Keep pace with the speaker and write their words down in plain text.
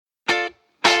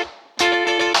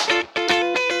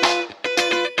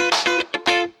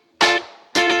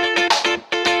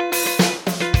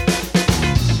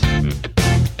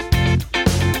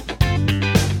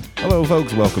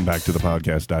folks. Welcome back to the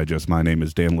Podcast Digest. My name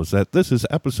is Dan Lizette. This is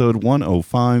episode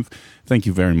 105. Thank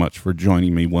you very much for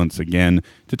joining me once again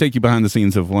to take you behind the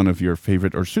scenes of one of your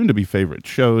favorite or soon-to-be favorite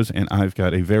shows. And I've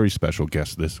got a very special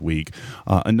guest this week.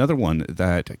 Another one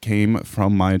that came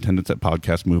from my attendance at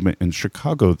Podcast Movement in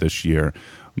Chicago this year.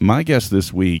 My guest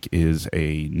this week is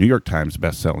a New York Times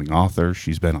bestselling author.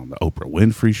 She's been on the Oprah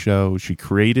Winfrey Show. She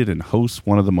created and hosts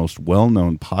one of the most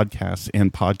well-known podcasts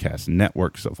and podcast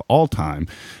networks of all time.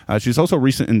 She's also a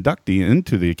recent inductee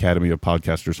into the Academy of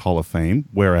Podcasters Hall of Fame,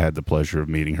 where I had the pleasure of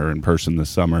meeting her in person this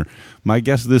summer. My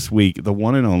guest this week, the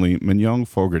one and only Mignon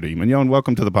Fogarty. Mignon,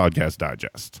 welcome to the Podcast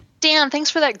Digest. Dan, thanks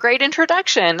for that great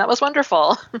introduction. That was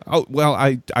wonderful. Oh, well,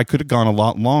 I could have gone a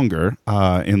lot longer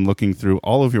in looking through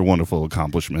all of your wonderful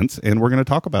accomplishments, and we're going to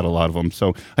talk about a lot of them.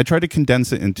 So I tried to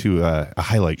condense it into a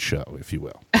highlight show, if you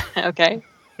will. Okay.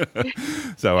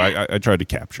 So I tried to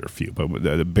capture a few, but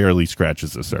it barely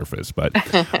scratches the surface. But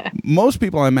most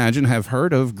people, I imagine, have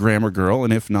heard of Grammar Girl,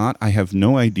 and if not, I have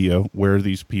no idea where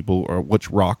these people or which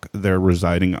rock they're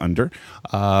residing under.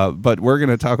 But we're going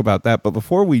to talk about that. But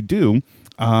before we do,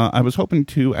 I was hoping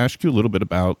to ask you a little bit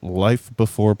about life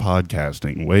before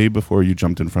podcasting, way before you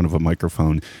jumped in front of a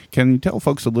microphone. Can you tell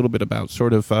folks a little bit about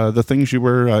sort of the things you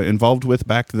were involved with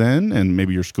back then, and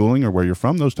maybe your schooling or where you're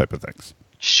from, those type of things?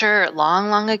 Sure. Long,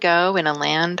 long ago in a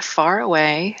land far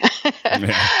away.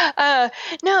 Before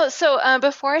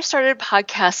I started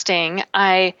podcasting,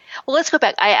 let's go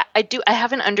back. I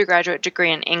have an undergraduate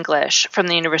degree in English from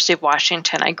the University of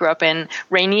Washington. I grew up in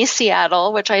rainy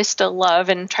Seattle, which I still love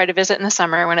and try to visit in the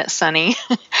summer when it's sunny.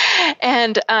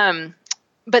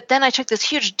 But then I took this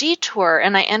huge detour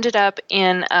and I ended up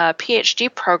in a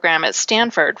PhD program at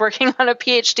Stanford, working on a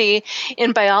PhD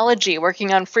in biology,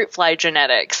 working on fruit fly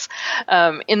genetics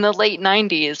in the late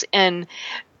 90s. And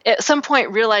at some point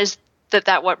realized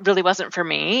that really wasn't for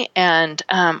me. And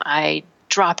I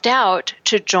dropped out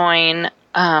to join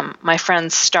my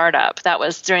friend's startup. That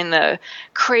was during the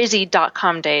crazy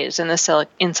 .com days in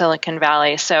Silicon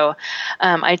Valley. So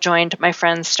I joined my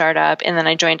friend's startup, and then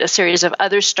I joined a series of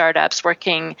other startups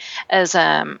working as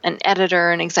an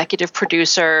editor, an executive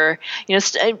producer,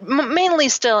 mainly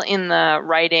still in the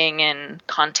writing and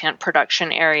content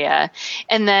production area.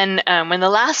 And then when the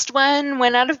last one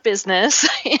went out of business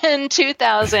in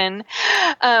 2000,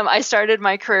 I started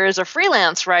my career as a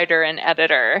freelance writer and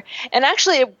editor. And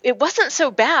actually, it wasn't so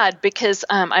bad because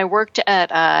I worked at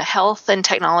a health and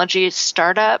technology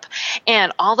startup,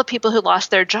 and all the people who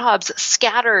lost their jobs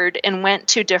scattered and went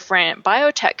to different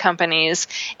biotech companies,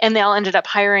 and they all ended up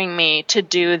hiring me to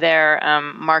do their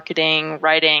marketing,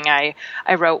 writing. I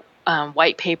wrote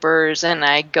white papers, and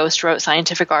I ghost wrote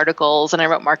scientific articles, and I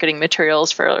wrote marketing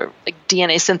materials for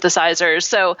DNA synthesizers.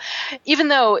 So even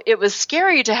though it was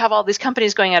scary to have all these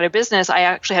companies going out of business, I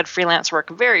actually had freelance work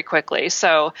very quickly.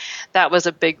 So that was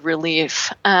a big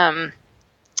relief.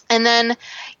 And then,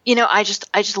 I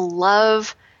just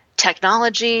love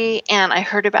technology, and I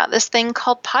heard about this thing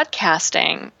called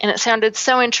podcasting, and it sounded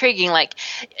so intriguing.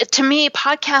 To me,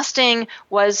 podcasting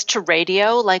was to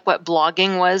radio like what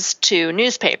blogging was to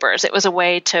newspapers. It was a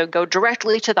way to go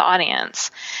directly to the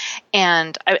audience,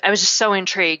 and I was just so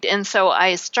intrigued. And so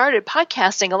I started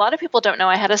podcasting. A lot of people don't know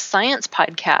I had a science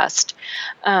podcast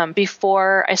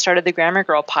before I started the Grammar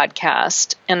Girl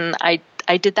podcast, and I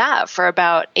did that for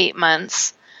about 8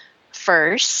 months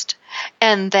first.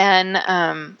 And then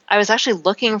I was actually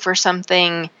looking for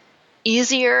something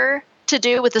easier to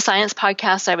do with the science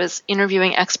podcast. I was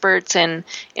interviewing experts, and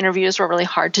interviews were really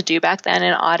hard to do back then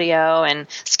in audio, and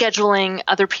scheduling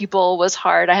other people was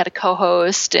hard. I had a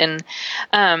co-host, and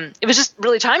it was just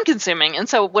really time consuming. And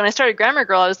so when I started Grammar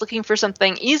Girl, I was looking for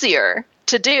something easier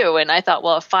to do. And I thought,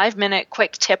 well, a 5-minute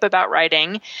quick tip about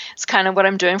writing is kind of what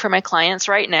I'm doing for my clients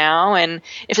right now. And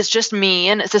if it's just me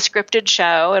and it's a scripted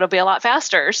show, it'll be a lot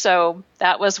faster. So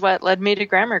that was what led me to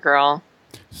Grammar Girl.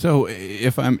 So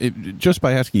just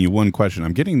by asking you one question,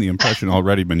 I'm getting the impression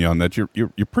already, Mignon, that you're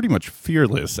pretty much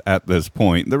fearless at this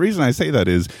point. The reason I say that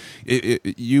is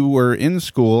you were in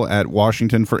school at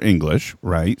Washington for English,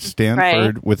 right?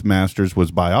 Stanford right. with master's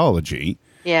was biology.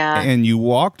 Yeah. And you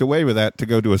walked away with that to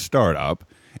go to a startup.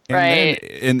 And right.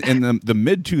 then in the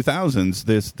mid 2000s,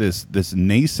 this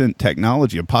nascent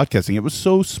technology of podcasting, it was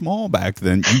so small back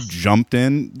then. You jumped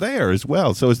in there as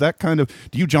well. So is that kind of,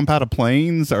 do you jump out of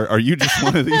planes? Are you just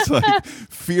one of these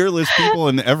fearless people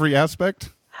in every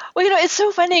aspect? Well, it's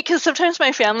so funny because sometimes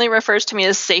my family refers to me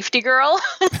as safety girl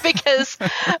because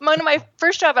one of my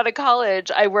first job out of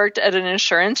college, I worked at an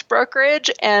insurance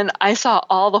brokerage and I saw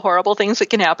all the horrible things that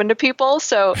can happen to people.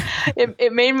 So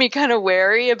it made me kind of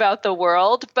wary about the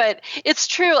world. But it's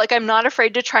true. Like, I'm not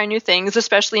afraid to try new things,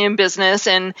 especially in business.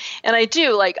 And I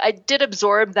did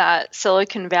absorb that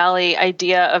Silicon Valley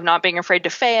idea of not being afraid to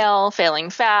fail, failing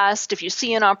fast. If you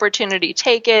see an opportunity,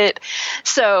 take it.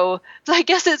 So I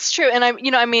guess it's true. And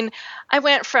I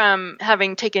went from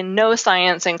having taken no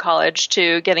science in college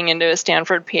to getting into a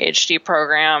Stanford PhD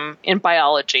program in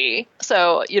biology.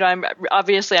 So,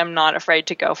 I'm not afraid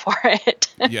to go for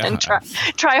it and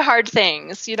try hard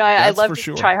things. I love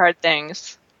to try hard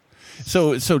things.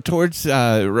 So towards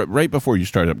right before you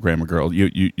started up Grammar Girl,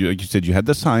 you like you said, you had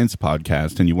the science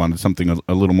podcast and you wanted something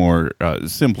a little more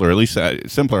simpler, at least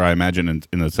simpler, I imagine,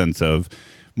 in the sense of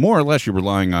more or less you're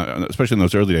relying on, especially in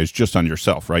those early days, just on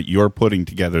yourself, right? You're putting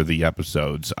together the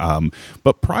episodes.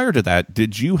 But prior to that,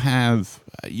 did you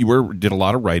did a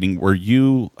lot of writing? Was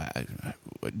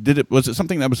it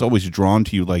something that was always drawn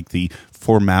to you, like the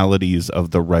formalities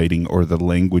of the writing or the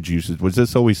language usage? Was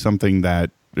this always something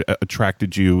that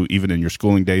attracted you even in your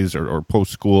schooling days or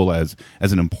post-school as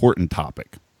an important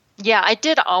topic? Yeah, I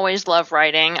did always love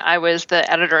writing. I was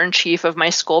the editor-in-chief of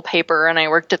my school paper, and I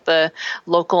worked at the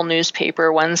local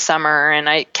newspaper one summer, and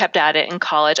I kept at it in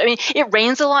college. I mean, it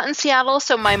rains a lot in Seattle,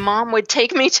 so my mom would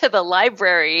take me to the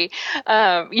library,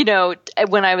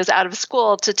 when I was out of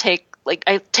school to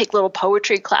I take little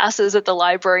poetry classes at the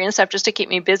library and stuff just to keep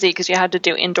me busy because you had to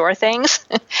do indoor things.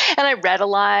 And I read a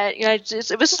lot.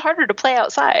 It was just harder to play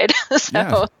outside.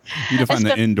 So you define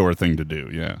the indoor thing to do.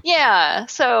 Yeah. Yeah.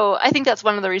 So I think that's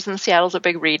one of the reasons Seattle's a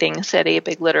big reading city, a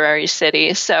big literary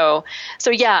city. So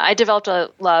yeah, I developed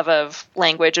a love of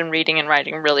language and reading and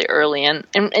writing really early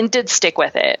and did stick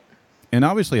with it. And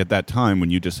obviously at that time when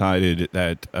you decided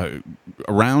that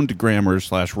around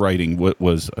grammar/writing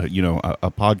was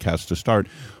a podcast to start,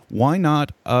 why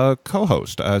not a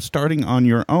co-host? Starting on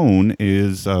your own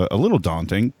is a little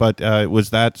daunting, but was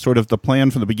that sort of the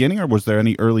plan from the beginning, or was there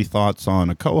any early thoughts on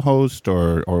a co-host,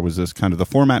 or was this kind of the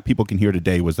format people can hear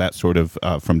today? Was that sort of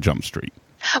from Jump Street?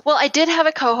 Well, I did have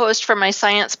a co-host for my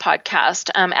science podcast.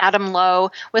 Adam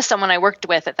Lowe was someone I worked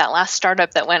with at that last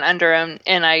startup that went under him,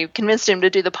 and I convinced him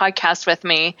to do the podcast with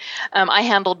me. I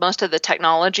handled most of the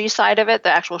technology side of it,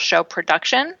 the actual show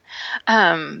production.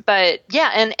 But yeah,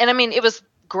 and I mean, it was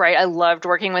great. I loved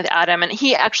working with Adam. And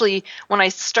he actually, when I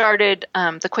started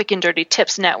the Quick and Dirty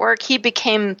Tips Network, he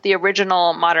became the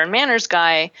original Modern Manners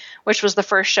guy, which was the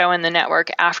first show in the network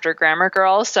after Grammar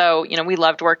Girl. So, we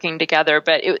loved working together.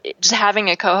 But just having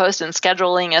a co-host and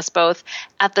scheduling us both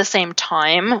at the same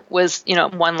time was,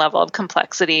 one level of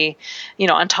complexity,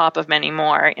 on top of many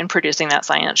more in producing that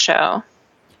science show.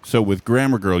 So with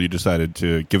Grammar Girl, you decided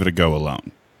to give it a go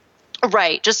alone.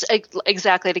 Right. Just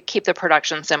exactly to keep the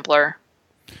production simpler.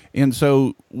 And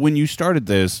so when you started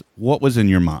this, what was in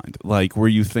your mind? Like, were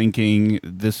you thinking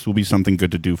this will be something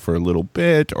good to do for a little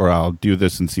bit, or I'll do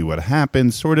this and see what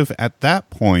happens? Sort of at that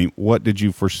point, what did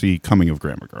you foresee coming of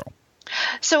Grammar Girl?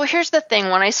 So here's the thing.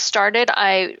 When I started,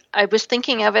 I was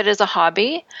thinking of it as a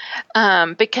hobby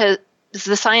because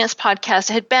the science podcast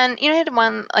had been, it had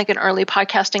won like an early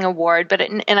podcasting award,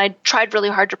 and I tried really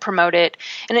hard to promote it,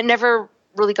 and it never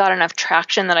really got enough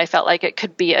traction that I felt like it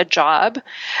could be a job.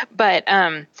 But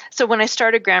so when I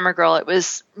started Grammar Girl, it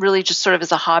was really just sort of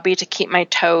as a hobby to keep my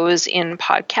toes in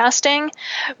podcasting.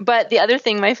 But the other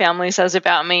thing my family says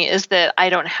about me is that I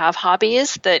don't have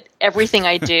hobbies, that everything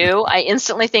I do, I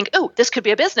instantly think, oh, this could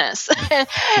be a business.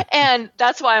 And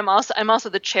that's why I'm also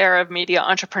the chair of media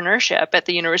entrepreneurship at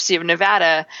the University of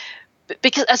Nevada,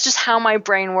 because that's just how my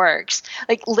brain works.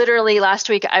 Like literally last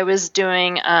week I was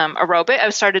doing I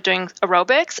started doing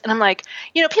aerobics, and I'm like,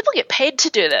 people get paid to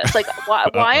do this. Like,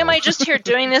 why am I just here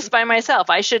doing this by myself?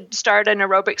 I should start an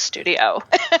aerobics studio.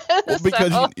 Well,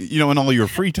 because, in all your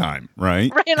free time, right?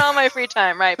 Right, in all my free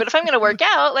time, right. But if I'm going to work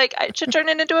out, like, I should turn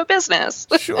it into a business.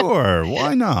 Sure,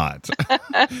 why not?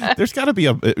 There's got to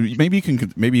be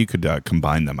maybe you could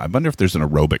combine them. I wonder if there's an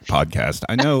aerobic podcast.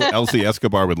 I know Elsie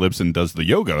Escobar with Libsyn does the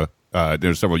yoga.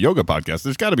 There's several yoga podcasts.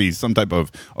 There's got to be some type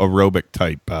of aerobic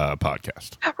type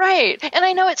podcast. Right. And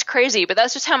I know it's crazy, but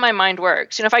that's just how my mind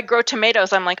works. If I grow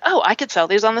tomatoes, I'm like, oh, I could sell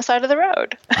these on the side of the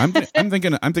road. I'm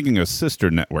thinking a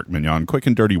sister network, Mignon, Quick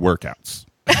and Dirty Workouts.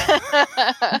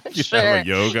 Sure.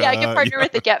 Yoga. Yeah, I can partner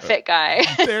with the Get Fit guy.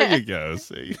 There you go.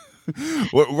 See.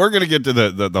 We're going to get to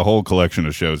the whole collection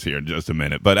of shows here in just a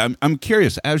minute, but I'm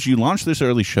curious, as you launched this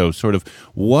early show, sort of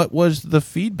what was the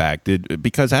feedback?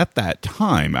 Because at that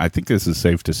time, I think this is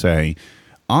safe to say,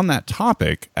 on that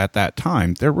topic at that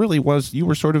time, there really was, you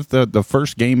were sort of the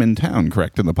first game in town,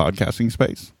 correct, in the podcasting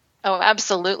space? Oh,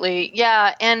 absolutely.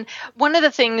 Yeah. And one of the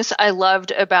things I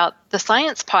loved about the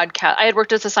science podcast, I had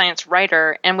worked as a science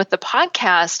writer, and with the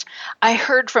podcast, I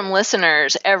heard from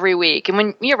listeners every week. And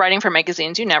when you're writing for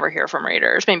magazines, you never hear from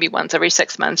readers. Maybe once every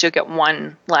 6 months, you'll get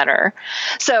one letter.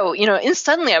 So, and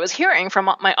suddenly I was hearing from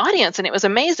my audience, and it was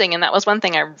amazing. And that was one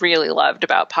thing I really loved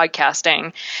about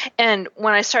podcasting. And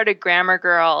when I started Grammar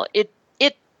Girl, it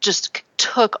just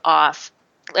took off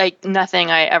like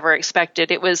nothing I ever expected.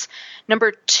 It was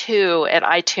number 2 at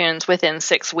iTunes within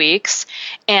 6 weeks.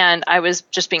 And I was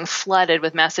just being flooded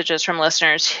with messages from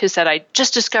listeners who said, I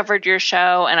just discovered your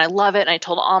show and I love it. And I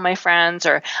told all my friends,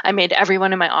 or I made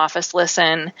everyone in my office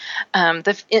listen.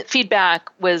 The feedback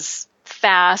was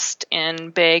fast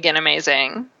and big and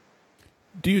amazing.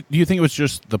 Do you think it was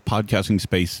just the podcasting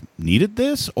space needed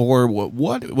this? Or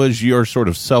what was your sort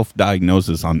of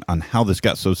self-diagnosis on how this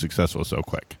got so successful so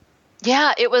quick?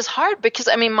 Yeah, it was hard because,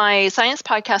 my science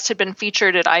podcast had been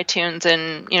featured at iTunes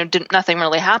and, nothing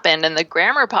really happened. And the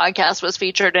grammar podcast was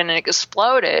featured and it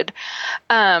exploded.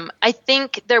 I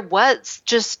think there was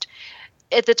just,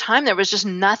 at the time, there was just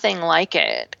nothing like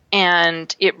it.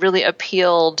 And it really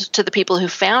appealed to the people who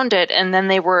found it. And then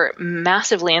they were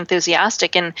massively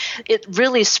enthusiastic. And it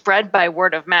really spread by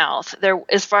word of mouth.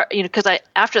 Because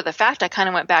after the fact, I kind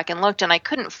of went back and looked and I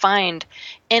couldn't find,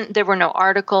 and there were no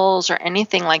articles or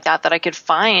anything like that I could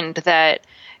find that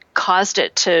caused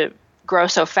it to grow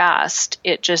so fast.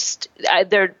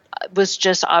 There was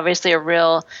just obviously a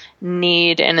real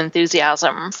need and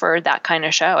enthusiasm for that kind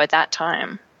of show at that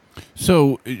time.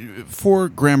 So for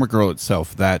Grammar Girl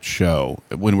itself, that show,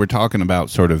 when we're talking about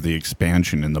sort of the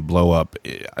expansion and the blow up,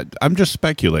 I'm just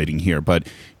speculating here, but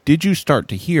did you start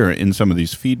to hear in some of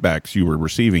these feedbacks you were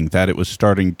receiving that it was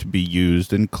starting to be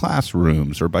used in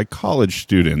classrooms or by college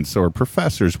students or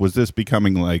professors? Was this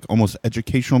becoming like almost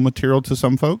educational material to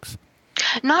some folks?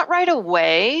 Not right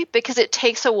away, because it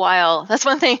takes a while. That's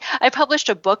one thing. I published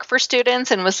a book for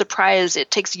students and was surprised it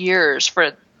takes years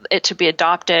for it to be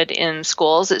adopted in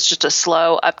schools. It's just a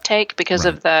slow uptake because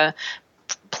of the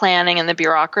planning and the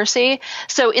bureaucracy.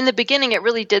 So in the beginning, it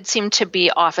really did seem to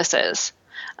be offices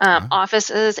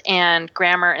and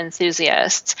grammar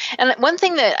enthusiasts. And one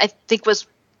thing that I think was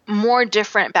more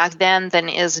different back then than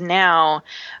is now,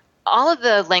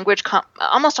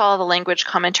 almost all of the language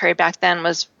commentary back then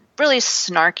was really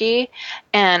snarky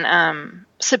and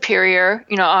superior.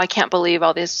 I can't believe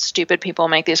all these stupid people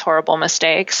make these horrible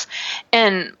mistakes.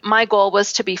 And my goal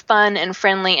was to be fun and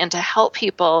friendly and to help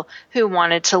people who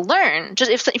wanted to learn.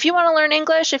 Just if you want to learn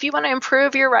English, if you want to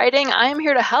improve your writing, I'm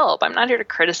here to help. I'm not here to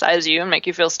criticize you and make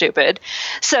you feel stupid.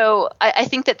 So I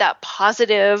think that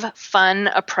positive, fun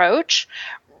approach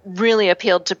really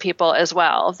appealed to people as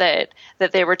well, that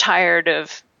they were tired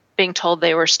of being told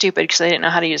they were stupid because they didn't know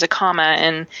how to use a comma,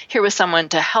 and here was someone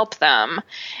to help them,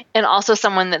 and also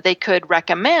someone that they could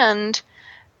recommend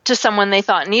to someone they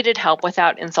thought needed help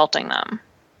without insulting them.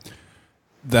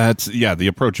 The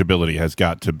approachability has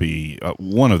got to be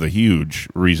one of the huge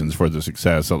reasons for the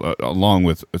success, along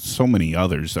with so many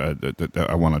others that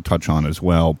I want to touch on as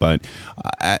well. But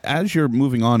as you're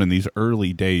moving on in these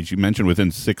early days, you mentioned within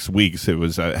 6 weeks it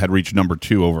was had reached number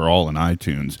 2 overall in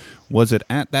iTunes. Was it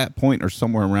at that point or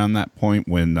somewhere around that point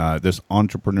when this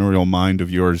entrepreneurial mind of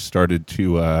yours started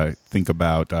to think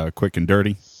about quick and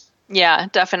dirty? Yeah,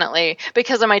 definitely.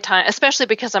 Because of my time, especially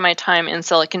because of my time in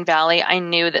Silicon Valley, I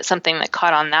knew that something that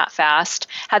caught on that fast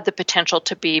had the potential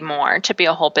to be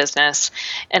a whole business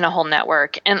and a whole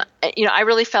network. And, I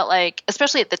really felt like,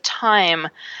 especially at the time,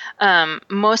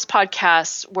 most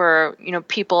podcasts were,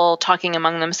 people talking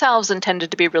among themselves and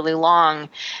tended to be really long.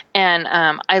 And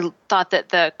I thought that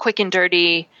the quick and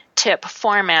dirty tip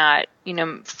format,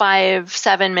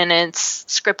 5-7 minutes,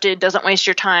 scripted, doesn't waste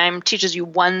your time, teaches you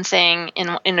one thing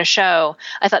in a show.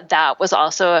 I thought that was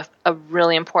also a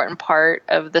really important part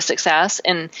of the success.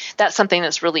 And that's something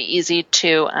that's really easy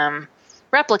to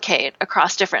replicate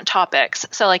across different topics.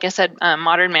 So like I said,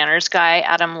 Modern Manners guy,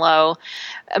 Adam Lowe,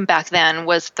 back then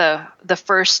was the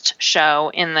first show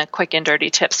in the Quick and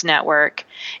Dirty Tips network.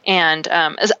 And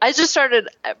as I just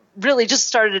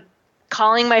started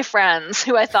calling my friends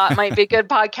who I thought might be good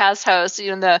podcast hosts.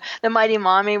 The Mighty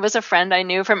Mommy was a friend I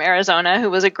knew from Arizona who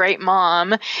was a great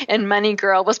mom, and Money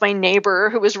Girl was my neighbor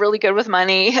who was really good with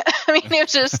money.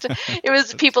 It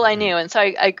was people I knew. And so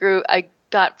I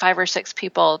got 5 or 6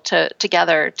 people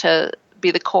together to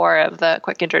be the core of the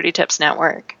Quick and Dirty Tips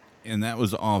network. And that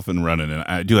was off and running. And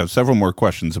I do have several more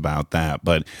questions about that.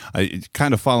 But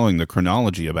kind of following the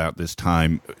chronology about this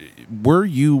time, were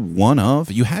you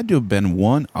you had to have been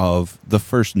one of the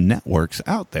first networks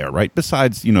out there, right?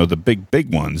 Besides, the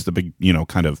big ones, the big,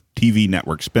 kind of TV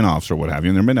network spinoffs or what have you.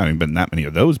 And there may not have been that many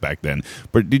of those back then.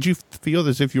 But did you feel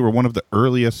as if you were one of the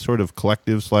earliest sort of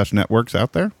collectives/networks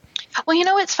out there?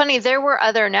 Well, it's funny. There were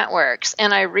other networks,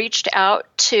 and I reached out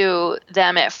to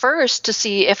them at first to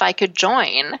see if I could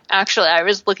join. Actually, I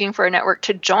was looking for a network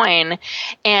to join,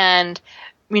 and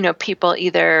people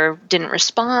either didn't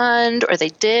respond, or they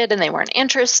did and they weren't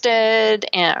interested,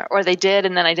 or they did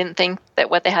and then I didn't think that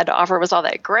what they had to offer was all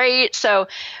that great. So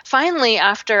finally,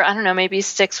 after, I don't know, maybe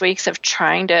 6 weeks of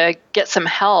trying to get some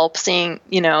help, seeing,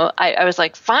 I was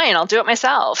like, fine, I'll do it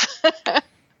myself.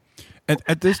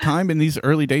 At this time, in these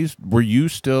early days, were you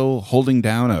still holding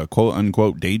down a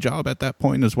quote-unquote day job at that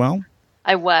point as well?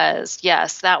 I was,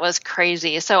 yes. That was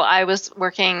crazy. So I was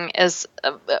working as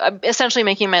essentially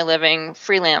making my living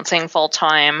freelancing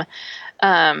full-time.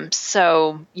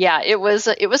 So, yeah, it was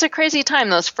a crazy time.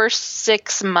 Those first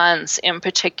 6 months in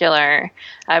particular,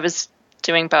 I was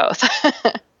doing both.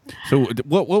 So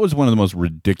what was one of the most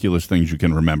ridiculous things you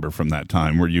can remember from that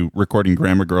time? Were you recording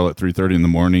Grammar Girl at 3:30 in the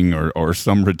morning or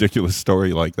some ridiculous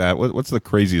story like that? What's the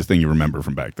craziest thing you remember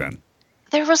from back then?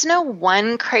 There was no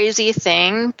one crazy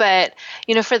thing, but,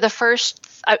 for the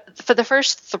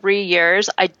first 3 years,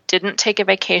 I didn't take a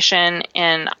vacation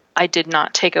and I did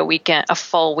not take a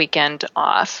full weekend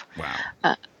off.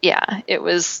 Wow. It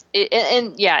was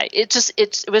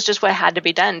just what had to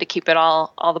be done to keep it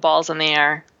all the balls in the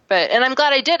air. And I'm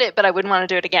glad I did it, but I wouldn't want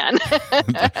to do it again.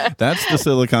 That's the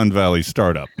Silicon Valley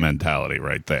startup mentality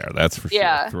right there. That's for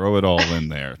sure. Throw it all in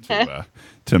there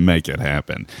to make it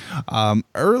happen.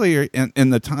 Earlier in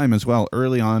the time as well,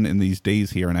 early on in these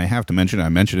days here, and I have to mention, I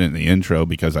mentioned it in the intro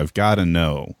because I've got to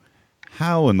know,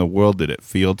 how in the world did it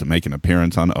feel to make an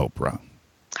appearance on Oprah?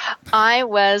 I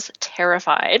was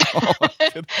terrified.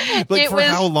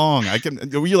 How long?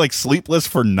 Were you sleepless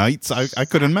for nights? I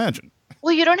couldn't imagine.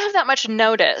 Well, you don't have that much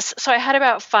notice. So I had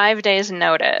about 5 days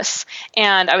notice,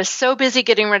 and I was so busy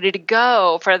getting ready to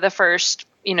go for the first,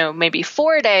 maybe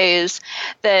 4 days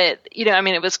that,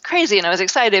 it was crazy and I was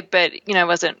excited, but, I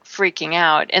wasn't freaking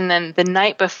out. And then the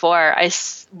night before, I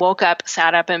woke up,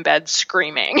 sat up in bed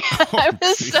screaming. I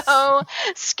was so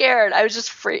scared. I was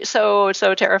just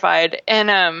so terrified.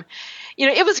 And,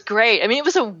 it was great. It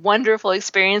was a wonderful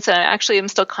experience. And I actually am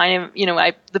still kind of,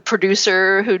 the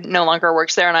producer who no longer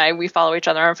works there and we follow each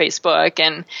other on Facebook.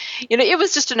 And, it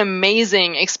was just an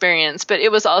amazing experience, but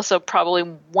it was also probably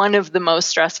one of the most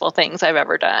stressful things I've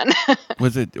ever done.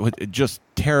 Was it just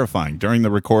terrifying during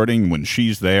the recording when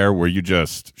she's there? Were you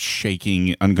just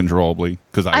shaking uncontrollably?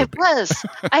 Because I was.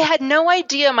 I had no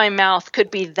idea my mouth could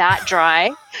be that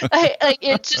dry.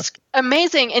 It's just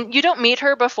amazing. And you don't meet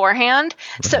her beforehand.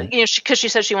 Right. So, because she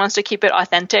says she wants to keep it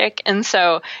authentic. And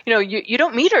so, you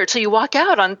don't meet her till you walk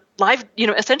out on live,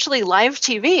 essentially live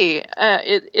TV.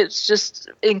 It's just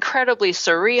incredibly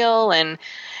surreal.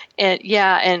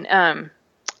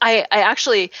 I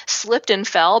actually slipped and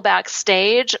fell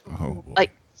backstage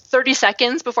 30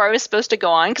 seconds before I was supposed to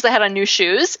go on because I had on new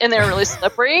shoes and they were really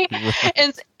slippery.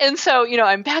 Right. And so,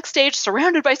 I'm backstage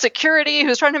surrounded by security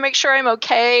who's trying to make sure I'm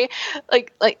okay.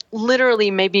 Like literally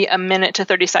maybe a minute to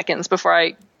 30 seconds before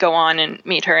I go on and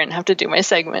meet her and have to do my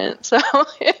segment. So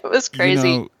it was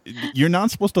crazy. You're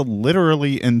not supposed to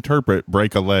literally interpret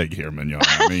break a leg here, Mignon.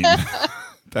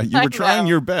 You were trying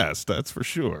your best, that's for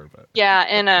sure. But. Yeah,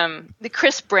 and the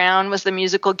Chris Brown was the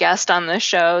musical guest on the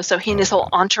show, so he and his whole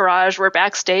entourage were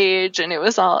backstage, and it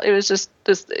was just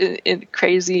this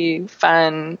crazy,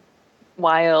 fun,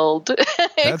 wild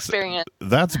experience.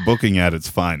 That's booking at its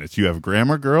finest. You have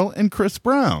Grammar Girl and Chris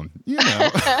Brown,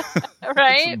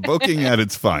 right? Booking at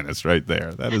its finest right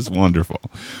there. That is wonderful.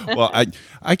 Well,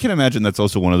 I can imagine that's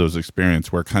also one of those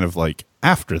experiences where kind of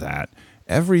after that,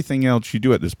 everything else you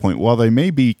do at this point, while they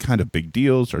may be kind of big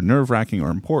deals or nerve-wracking or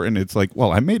important, it's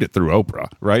I made it through Oprah,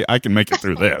 right? I can make it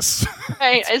through this.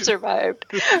 Right, I survived.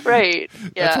 Right,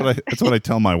 yeah. That's what I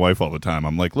tell my wife all the time.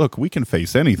 I'm like, look, we can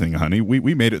face anything, honey.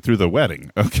 We made it through the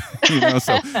wedding, okay?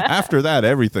 So after that,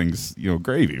 everything's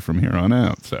gravy from here on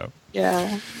out. So.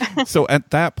 Yeah. So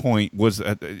at that point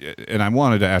and I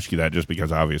wanted to ask you that just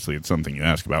because obviously it's something you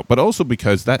ask about, but also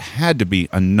because that had to be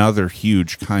another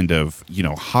huge kind of,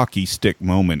 hockey stick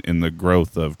moment in the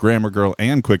growth of Grammar Girl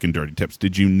and Quick and Dirty Tips.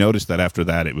 Did you notice that after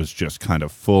that it was just kind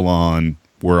of full on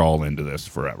we're all into this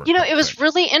forever. It was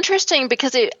really interesting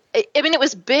because it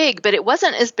was big, but it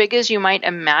wasn't as big as you might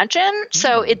imagine.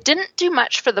 So it didn't do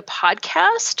much for the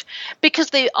podcast because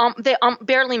they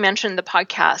barely mentioned the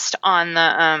podcast on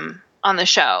the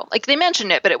show. Like, they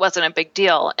mentioned it, but it wasn't a big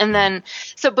deal. And then,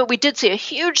 but we did see a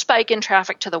huge spike in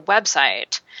traffic to the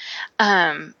website.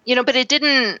 But it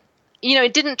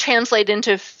didn't translate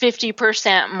into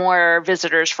 50% more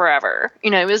visitors forever.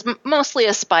 It was mostly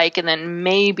a spike and then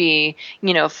maybe,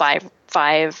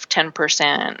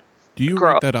 10%. Do you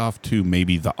write that off to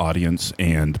maybe the audience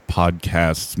and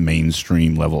podcast's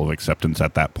mainstream level of acceptance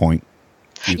at that point?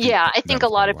 Yeah, I think a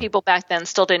lot of people back then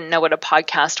still didn't know what a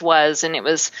podcast was, and it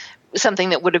was something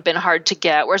that would have been hard to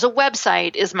get, whereas a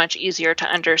website is much easier to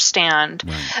understand.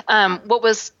 Right. What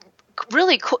was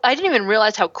really cool, I didn't even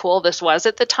realize how cool this was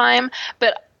at the time,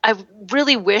 but I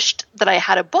really wished that I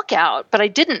had a book out, but I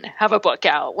didn't have a book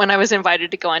out when I was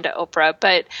invited to go onto Oprah.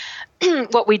 But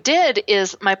what we did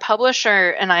is my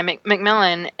publisher and I,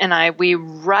 Macmillan and I, we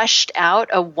rushed out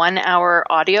a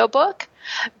 1-hour audiobook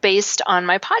based on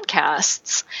my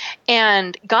podcasts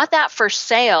and got that for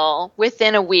sale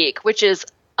within a week, which is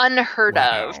unheard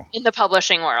of in the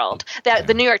publishing world. That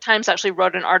the New York Times actually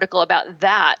wrote an article about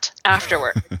that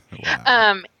afterward.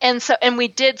 And we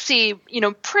did see,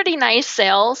 pretty nice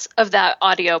sales of that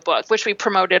audiobook, which we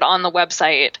promoted on the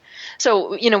website.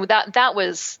 So, that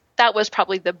was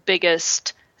probably the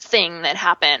biggest thing that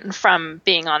happened from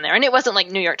being on there. And it wasn't like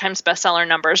New York Times bestseller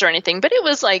numbers or anything, but it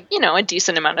was like, a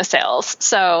decent amount of sales.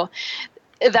 So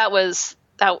that was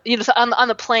that, on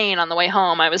the plane on the way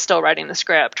home, I was still writing the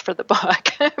script for the book.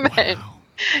 But,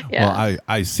 yeah. Well,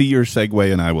 I see your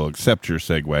segue, and I will accept your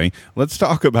segue. Let's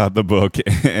talk about the book.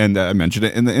 And I mentioned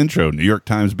it in the intro, New York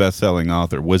Times bestselling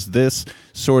author. Was this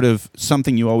sort of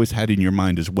something you always had in your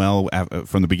mind as well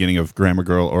from the beginning of Grammar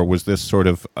Girl, or was this sort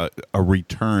of a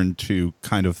return to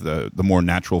kind of the more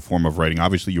natural form of writing?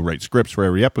 Obviously, you write scripts for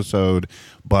every episode,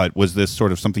 but was this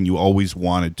sort of something you always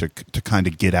wanted to kind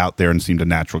of get out there and seemed a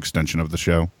natural extension of the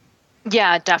show?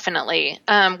 Yeah, definitely.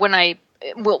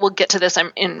 We'll get to this,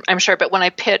 I'm sure, but when I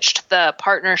pitched the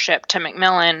partnership to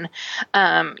Macmillan,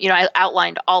 I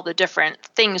outlined all the different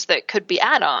things that could be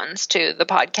add-ons to the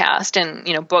podcast,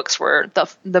 and books were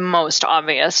the most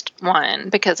obvious one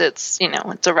because it's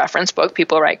a reference book.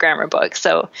 People write grammar books,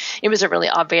 so it was a really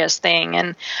obvious thing.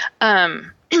 And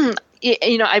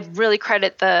I really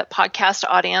credit the podcast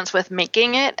audience with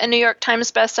making it a New York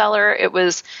Times bestseller. It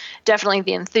was definitely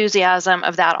the enthusiasm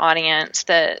of that audience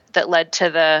that led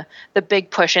to the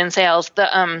big push in sales.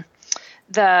 The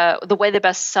way the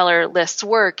bestseller lists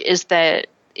work is that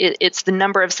it's the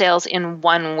number of sales in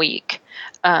 1 week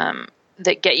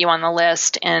that get you on the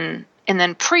list, and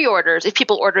then pre-orders. If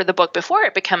people order the book before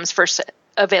it becomes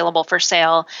available for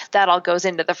sale, that all goes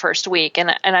into the first week.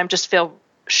 And I just feel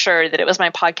sure that it was my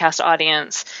podcast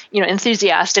audience,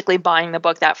 enthusiastically buying the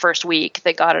book that first week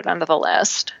that got it onto the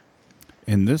list.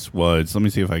 And this was, let me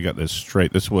see if I got this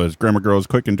straight. This was Grammar Girl's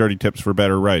Quick and Dirty Tips for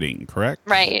Better Writing, correct?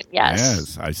 Right, yes.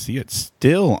 Yes, I see it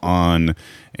still on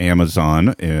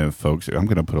Amazon, folks. I'm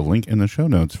going to put a link in the show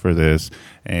notes for this.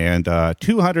 And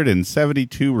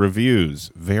 272 reviews.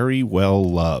 Very well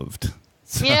loved.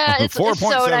 So, yeah, it's 4.7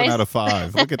 so nice. out of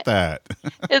 5. Look at that.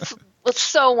 It's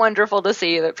so wonderful to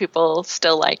see that people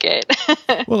still like it.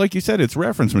 Well, like you said, it's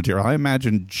reference material. I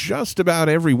imagine just about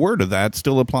every word of that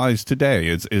still applies today.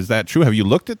 Is that true? Have you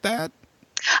looked at that?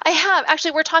 I have.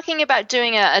 Actually, we're talking about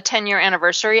doing a 10-year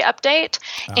anniversary update.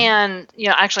 Oh. And,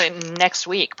 actually next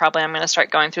week, probably I'm going to start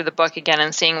going through the book again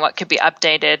and seeing what could be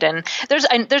updated. And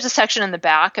there's a section in the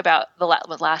back about the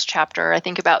last chapter, I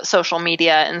think, about social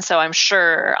media. And so I'm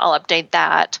sure I'll update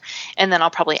that. And then I'll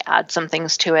probably add some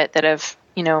things to it that have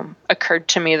occurred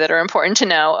to me that are important to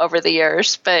know over the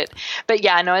years. But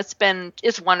yeah, no,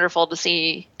 it's wonderful to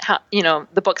see how,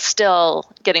 the book's still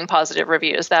getting positive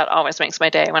reviews. That always makes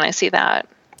my day when I see that.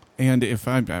 And if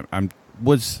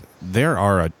there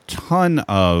are a ton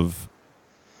of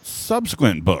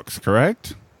subsequent books,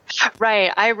 correct?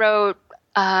 Right. I wrote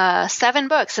 7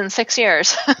 books in 6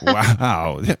 years.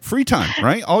 Wow. Free time,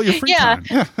 right? All your free time.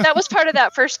 Yeah. That was part of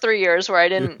that first 3 years where I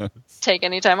didn't take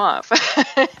any time off.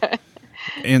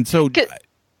 And so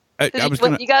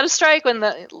you got to strike when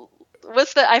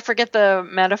I forget the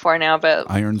metaphor now, but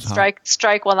iron's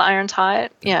strike while the iron's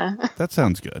hot. Yeah. That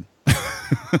sounds good.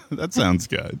 That sounds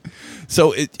good.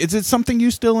 So is it something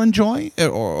you still enjoy,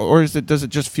 or does it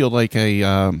just feel like a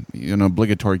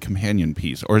obligatory companion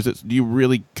piece, or do you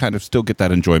really kind of still get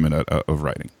that enjoyment of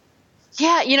writing?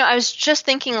 Yeah, I was just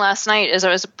thinking last night as I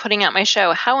was putting out my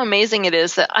show how amazing it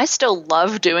is that I still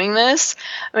love doing this.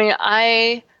 I mean,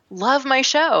 love my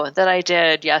show that I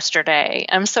did yesterday.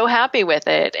 I'm so happy with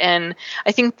it. And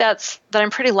I think that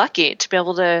I'm pretty lucky to be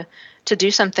able to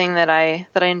do something that I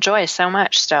enjoy so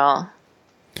much still.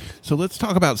 So let's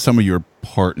talk about some of your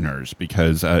partners,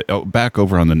 because back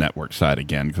over on the network side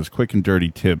again, because Quick and Dirty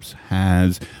Tips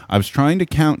I was trying to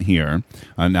count here.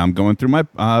 Now I'm going through my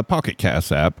Pocket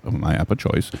Cast app, my app of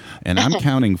choice, and I'm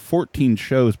counting 14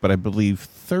 shows, but I believe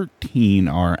 13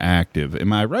 are active.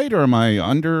 Am I right, or am I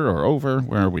under or over?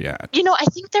 Where are we at? I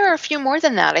think there are a few more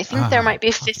than that. I think there might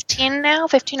be 15 now,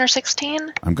 15 or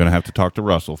 16. I'm going to have to talk to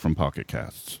Russell from Pocket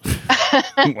Casts. I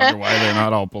wonder why they're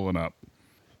not all pulling up.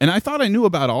 And I thought I knew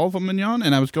about all of them, Mignon,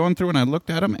 and I was going through and I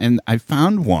looked at them, and I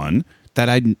found one that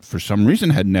I, for some reason,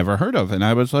 had never heard of. And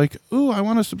I was like, ooh, I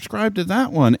want to subscribe to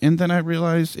that one. And then I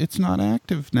realized it's not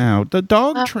active now. The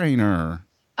Dog Trainer.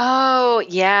 Oh,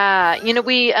 yeah.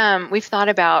 We've thought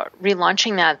about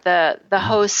relaunching that. The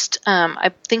host,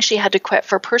 I think she had to quit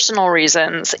for personal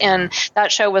reasons, and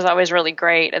that show was always really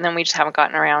great. And then we just haven't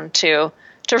gotten around to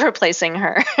replacing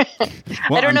her.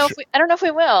 Well, I don't know if we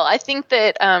will. I think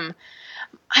that,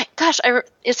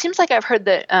 it seems like I've heard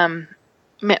that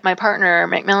my partner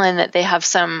Macmillan, that they have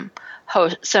some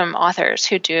authors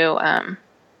who do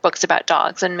books about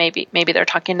dogs, and maybe they're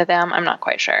talking to them. I'm not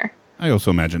quite sure. I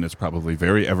also imagine it's probably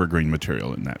very evergreen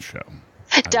material in that show.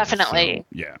 Definitely.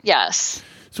 Yeah. Yes.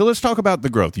 So let's talk about the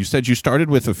growth. You said you started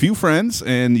with a few friends,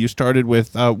 and you started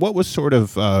with what was sort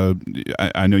of,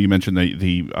 I know you mentioned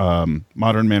the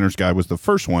Modern Manners guy was the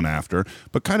first one after,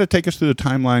 but kind of take us through the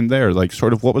timeline there. Like,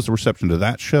 sort of what was the reception to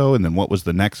that show, and then what was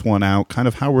the next one out? Kind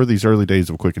of how were these early days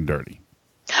of Quick and Dirty?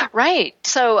 Right.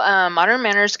 So Modern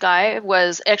Manners guy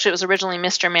was originally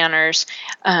Mr. Manners,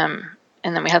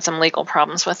 and then we had some legal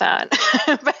problems with that.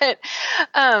 But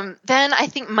then I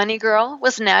think Money Girl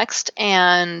was next,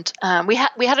 and we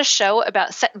had a show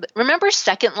about remember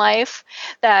Second Life,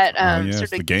 that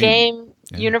sort of game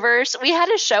universe. We had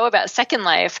a show about Second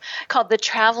Life called The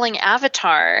Traveling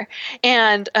Avatar,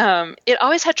 and it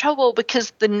always had trouble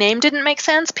because the name didn't make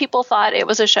sense. People thought it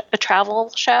was a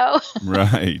travel show.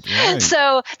 Right.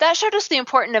 So that showed us the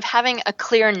importance of having a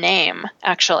clear name,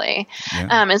 actually.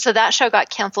 Yeah. And so that show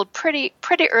got canceled pretty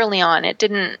early on. It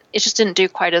just didn't do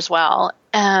quite as well.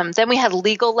 Then we had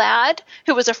Legal Lad,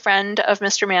 who was a friend of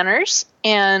Mr. Manners,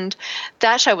 and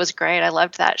that show was great. I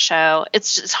loved that show.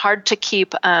 It's just hard to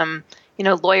keep,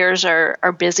 lawyers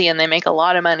are busy and they make a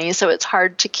lot of money, so it's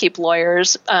hard to keep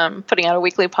lawyers putting out a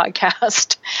weekly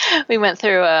podcast. We went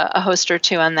through a host or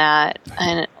two on that,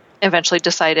 and eventually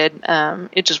decided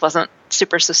it just wasn't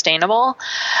super sustainable.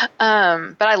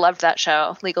 But I loved that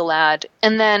show, Legal Lad.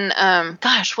 And then,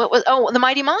 The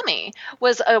Mighty Mommy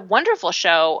was a wonderful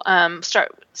show.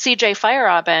 CJ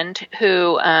Feyerabend,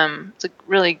 who is a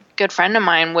really good friend of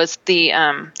mine, was the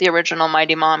original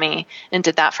Mighty Mommy and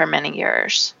did that for many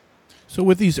years. So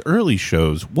with these early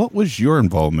shows, what was your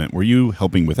involvement? Were you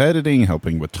helping with editing,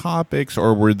 helping with topics,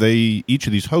 or were they, each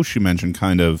of these hosts you mentioned,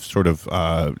 kind of sort of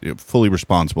fully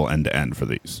responsible end to end for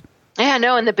these? Yeah,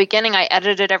 no, in the beginning I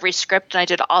edited every script and I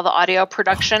did all the audio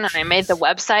production and I made the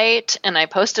website and I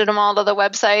posted them all to the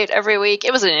website every week.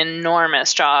 It was an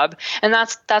enormous job, and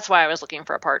that's why I was looking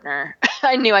for a partner.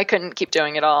 I knew I couldn't keep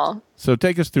doing it all. So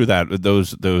take us through that,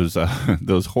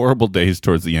 those horrible days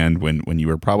towards the end when you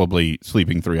were probably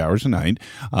sleeping 3 hours a night,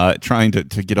 trying to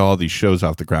get all these shows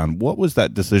off the ground. What was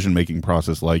that decision-making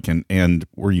process like, and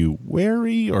were you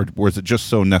wary, or was it just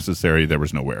so necessary there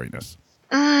was no wariness?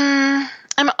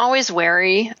 I'm always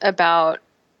wary about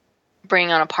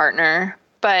bringing on a partner,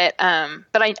 but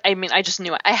I just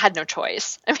knew I had no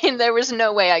choice. I mean, there was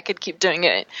no way I could keep doing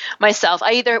it myself.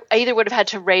 I either would have had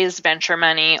to raise venture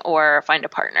money or find a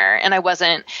partner, and I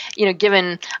wasn't,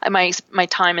 given my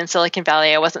time in Silicon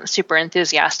Valley, I wasn't super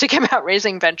enthusiastic about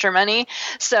raising venture money.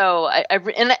 So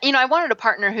I wanted a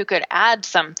partner who could add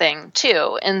something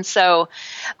too, and so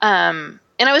and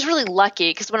I was really lucky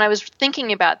because when I was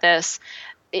thinking about this,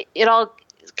 it all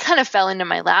kind of fell into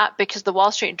my lap because the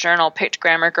Wall Street Journal picked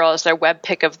Grammar Girl as their web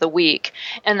pick of the week.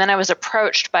 And then I was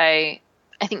approached by,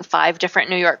 I think, 5 different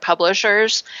New York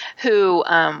publishers who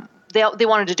they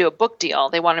wanted to do a book deal.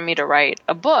 They wanted me to write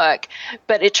a book,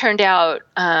 but it turned out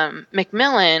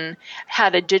Macmillan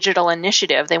had a digital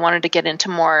initiative. They wanted to get into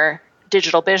more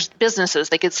digital businesses.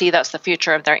 They could see that's the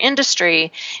future of their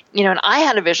industry, and I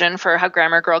had a vision for how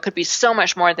Grammar Girl could be so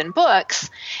much more than books.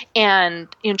 And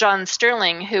John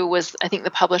Sterling, who was, I think, the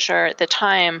publisher at the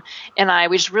time, and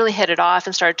we just really hit it off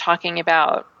and started talking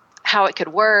about how it could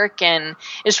work, and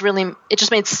it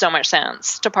just made so much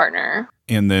sense to partner.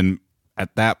 And then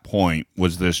at that point,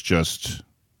 was this just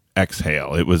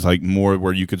exhale. It was like more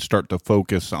where you could start to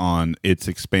focus on its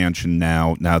expansion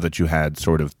now that you had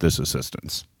sort of this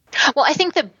assistance. Well, I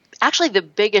think actually the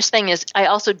biggest thing is I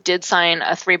also did sign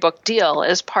a 3-book deal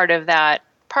as part of that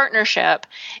partnership,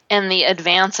 and the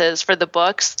advances for the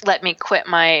books let me quit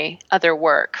my other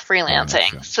work,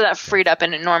 freelancing. So that freed up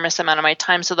an enormous amount of my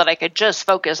time so that I could just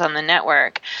focus on the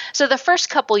network. So the first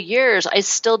couple years, I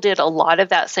still did a lot of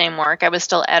that same work. I was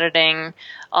still editing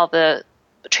all the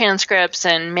transcripts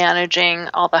and managing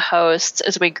all the hosts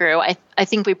as we grew. I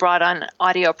think we brought on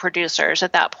audio producers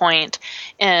at that point,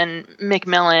 and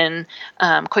Macmillan,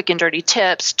 Quick and Dirty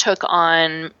Tips, took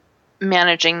on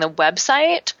managing the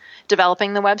website,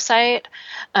 developing the website.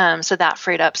 So that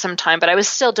freed up some time, but I was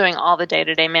still doing all the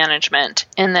day-to-day management.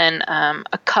 And then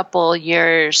a couple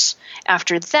years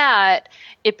after that,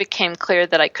 it became clear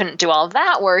that I couldn't do all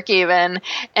that work even.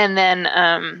 And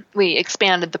then we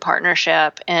expanded the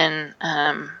partnership, and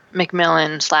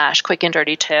Macmillan / Quick and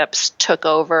Dirty Tips took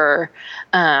over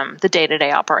the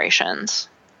day-to-day operations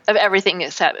of everything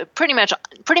except pretty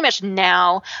much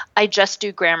now I just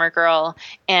do Grammar Girl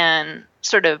and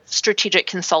sort of strategic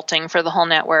consulting for the whole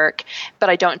network,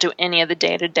 but I don't do any of the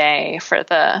day-to-day for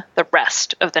the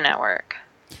rest of the network.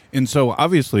 And so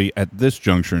obviously at this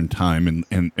juncture in time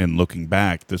and looking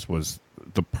back, this was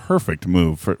the perfect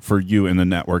move for you in the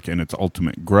network and its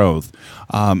ultimate growth.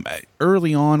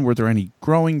 Early on, were there any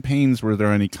growing pains? Were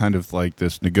there any kind of like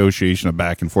this negotiation of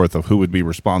back and forth of who would be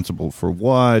responsible for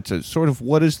what? Sort of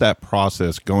what is that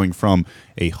process going from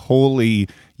a wholly,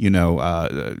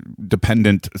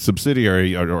 dependent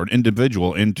subsidiary or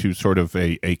individual into sort of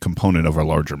a component of a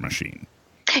larger machine?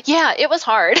 Yeah, it was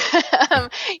hard.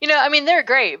 They're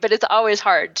great, but it's always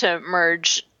hard to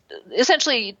merge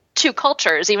essentially two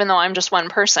cultures, even though I'm just one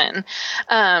person.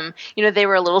 They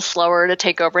were a little slower to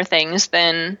take over things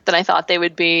than I thought they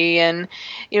would be. And,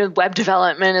 web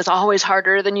development is always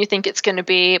harder than you think it's going to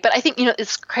be. But I think,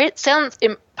 it's great.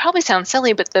 It probably sounds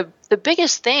silly, but the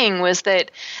biggest thing was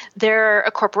that they're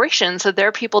a corporation, so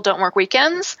their people don't work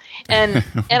weekends, and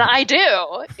I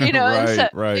do,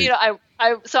 Right.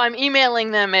 So I'm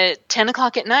emailing them at 10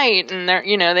 o'clock at night, and they're,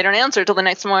 they don't answer till the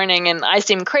next morning, and I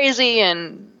seem crazy,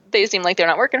 and they seem like they're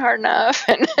not working hard enough.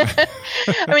 And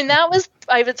that was,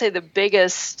 I would say, the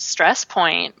biggest stress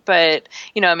point. But,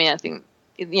 I think,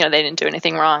 they didn't do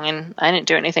anything wrong, and I didn't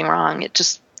do anything wrong.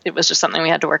 It was just something we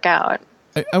had to work out.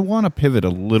 I want to pivot a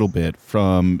little bit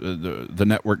from the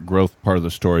network growth part of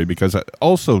the story, because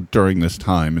also during this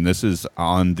time, and this is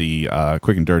on the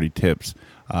Quick and Dirty Tips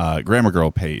Grammar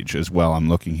Girl page as well, I'm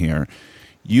looking here,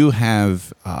 you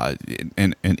have,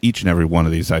 and each and every one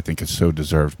of these I think is so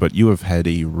deserved, but you have had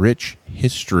a rich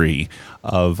history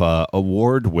of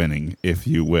award winning, if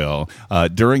you will,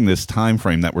 during this time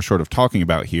frame that we're sort of talking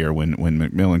about here when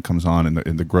Macmillan comes on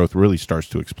and the growth really starts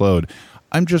to explode.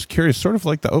 I'm just curious, sort of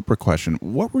like the Oprah question,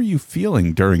 what were you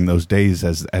feeling during those days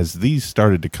as these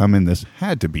started to come in? This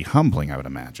had to be humbling, I would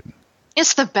imagine.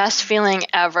 It's the best feeling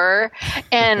ever.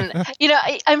 And,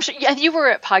 I'm sure you were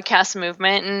at Podcast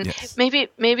Movement, and yes.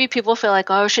 maybe people feel like,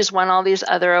 oh, she's won all these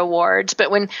other awards. But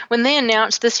when they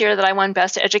announced this year that I won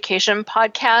Best Education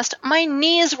Podcast, my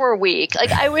knees were weak.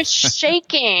 Like, I was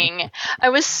shaking. I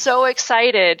was so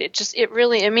excited.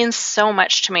 It means so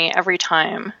much to me every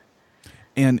time.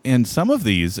 And some of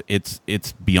these, it's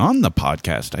beyond the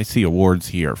podcast. I see awards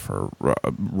here for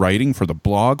writing, for the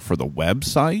blog, for the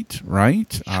website,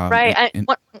 right? Right.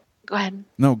 Go ahead.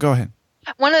 No, go ahead.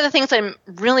 One of the things I'm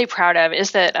really proud of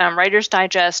is that Writer's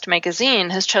Digest magazine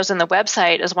has chosen the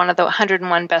website as one of the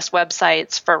 101 best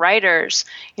websites for writers,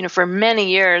 for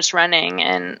many years running.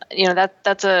 And,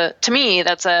 to me,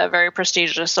 that's a very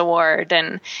prestigious award.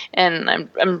 And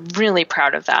I'm really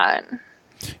proud of that.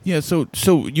 Yeah, so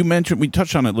you mentioned, we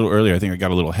touched on it a little earlier. I think I got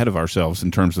a little ahead of ourselves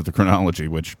in terms of the chronology,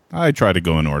 which I try to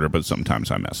go in order, but sometimes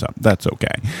I mess up. That's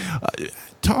okay.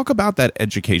 Talk about that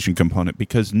education component,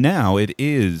 because now it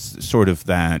is sort of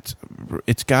that,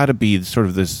 it's got to be sort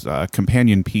of this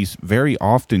companion piece. Very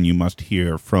often you must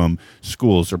hear from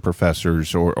schools or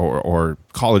professors or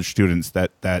college students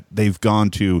that they've gone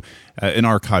to an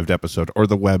archived episode or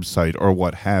the website or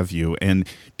what have you. And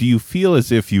do you feel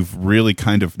as if you've really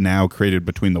kind of now created,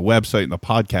 between the website and the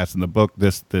podcast and the book,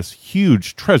 this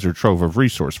huge treasure trove of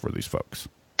resource for these folks?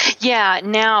 Yeah,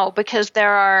 now, because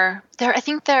I've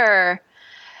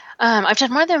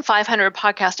done more than 500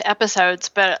 podcast episodes,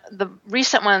 but the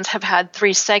recent ones have had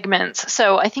 3 segments.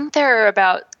 So I think there are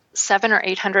about 700 or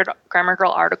 800 Grammar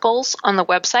Girl articles on the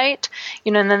website,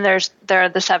 and then there are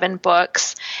the 7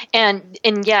 books. And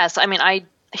yes, I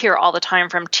hear all the time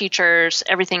from teachers,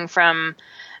 everything from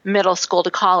middle school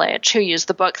to college who use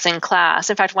the books in class.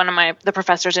 In fact, one of the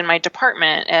professors in my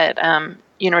department at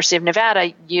University of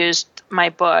Nevada used my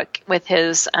book with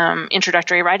his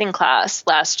introductory writing class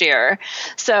last year.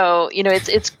 So,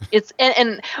 it's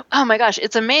and oh my gosh,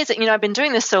 it's amazing. I've been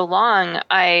doing this so long.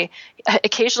 I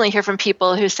occasionally hear from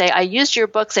people who say, I used your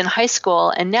books in high school,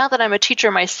 and now that I'm a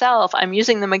teacher myself, I'm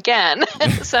using them again.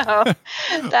 So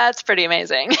that's pretty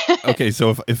amazing. Okay,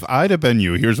 so if I'd have been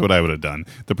you, here's what I would have done.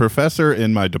 The professor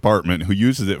in my department who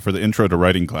uses it for the intro to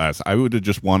writing class, I would have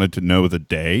just wanted to know the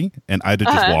day, and I'd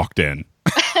have just walked in.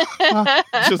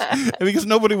 Just because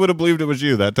nobody would have believed it was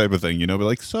you, that type of thing, be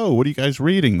like, so what are you guys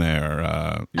reading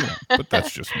there? But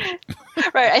that's just me.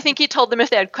 Right. I think he told them if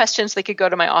they had questions, they could go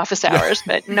to my office hours,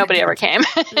 but nobody ever came.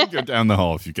 Go down the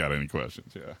hall if you got any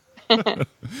questions. Yeah.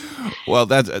 Well,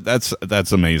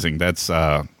 that's amazing. That's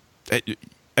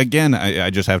again, I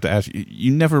just have to ask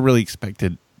you never really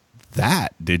expected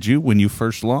that, did you, when you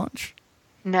first launched?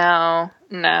 No,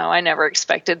 I never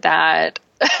expected that.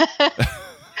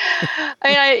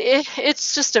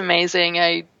 It's just amazing.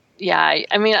 Like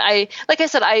I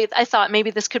said, I thought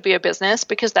maybe this could be a business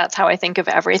because that's how I think of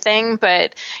everything.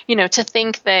 But, to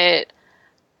think that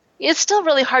it's still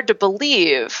really hard to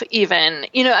believe even,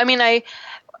 I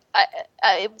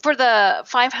for the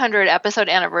 500 episode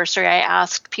anniversary, I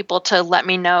asked people to let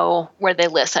me know where they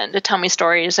listen, to tell me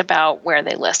stories about where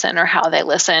they listen or how they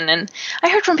listen. And I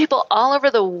heard from people all over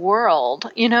the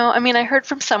world, I heard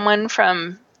from someone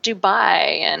from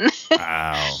Dubai and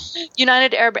wow.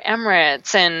 United Arab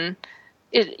Emirates and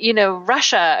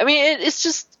Russia. It's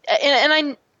just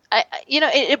and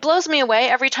it blows me away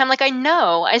every time. Like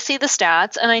I see the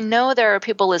stats and I know there are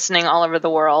people listening all over the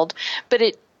world, but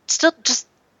it still just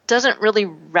doesn't really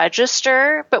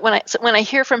register. But when I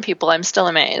hear from people, I'm still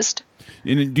amazed.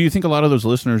 Do you think a lot of those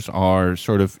listeners are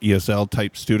sort of ESL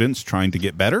type students trying to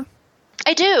get better?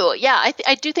 I do. Yeah,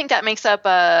 I do think that makes up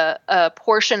a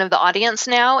portion of the audience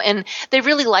now. And they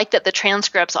really like that the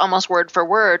transcripts almost word for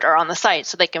word are on the site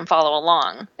so they can follow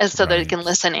along so that they can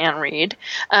listen and read.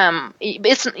 I'm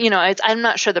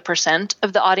not sure the percent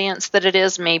of the audience that it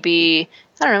is, maybe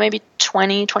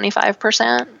 20,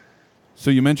 25%. So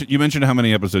you mentioned how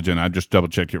many episodes in. I just double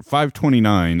checked here.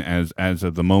 529 as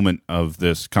of the moment of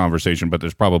this conversation, but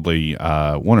there's probably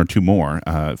one or two more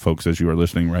folks as you are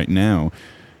listening right now.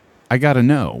 I got to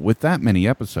know, with that many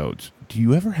episodes, do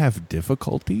you ever have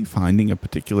difficulty finding a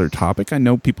particular topic? I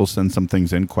know people send some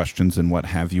things in, questions and what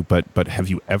have you, but have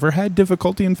you ever had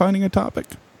difficulty in finding a topic?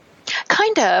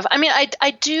 Kind of.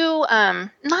 I do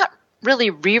not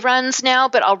really reruns now,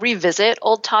 but I'll revisit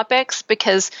old topics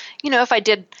because, if I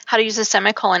did how to use a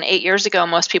semicolon 8 years ago,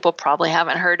 most people probably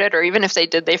haven't heard it, or even if they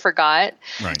did, they forgot.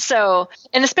 Right. So,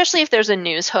 and especially if there's a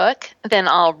news hook, then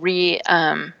I'll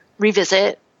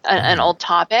revisit an old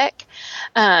topic.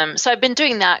 So I've been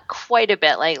doing that quite a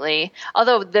bit lately.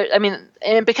 Although,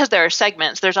 and because there are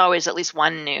segments, there's always at least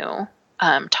one new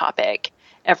topic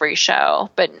every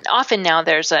show. But often now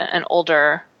there's an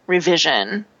older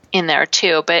revision in there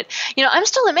too. But, I'm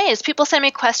still amazed. People send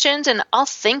me questions and I'll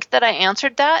think that I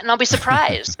answered that and I'll be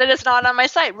surprised that it's not on my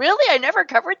site. Really? I never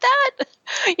covered that?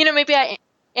 Maybe I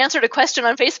answered a question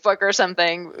on Facebook or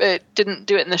something, but didn't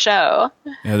do it in the show.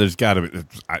 Yeah, there's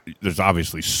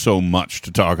obviously so much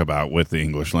to talk about with the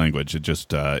English language. It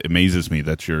just amazes me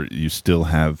that you still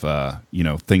have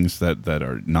things that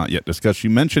are not yet discussed. You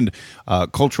mentioned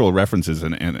cultural references,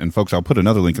 and folks, I'll put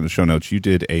another link in the show notes. You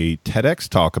did a TEDx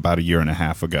talk about a year and a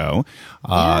half ago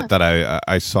that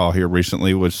I saw here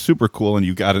recently. It was super cool, and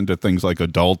you got into things like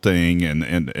adulting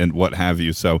and what have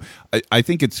you. So I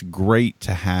think it's great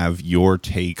to have your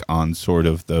take on sort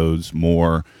of those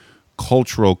more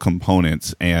cultural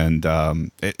components, and I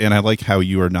like how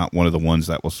you are not one of the ones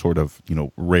that will sort of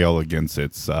rail against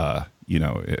its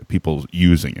people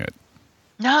using it.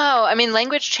 No,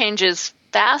 language change is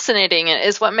fascinating. It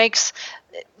is what makes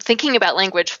thinking about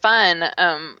language fun.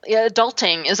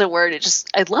 Adulting is a word.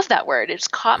 I love that word. It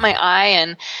just caught my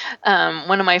eye, and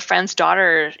one of my friend's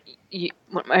daughter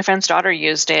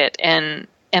used it, and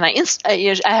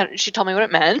she told me what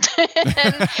it meant,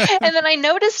 and then I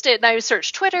noticed it, and I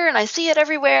searched Twitter, and I see it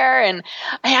everywhere. And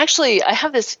I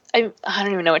have this. I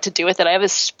don't even know what to do with it. I have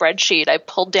this spreadsheet. I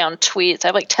pulled down tweets. I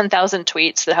have like 10,000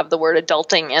 tweets that have the word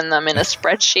adulting in them in a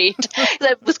spreadsheet.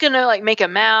 I was going to make a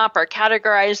map or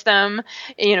categorize them,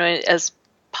 as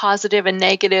positive and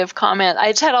negative comment.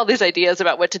 I just had all these ideas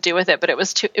about what to do with it, but it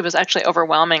was actually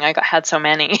overwhelming. I had so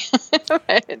many.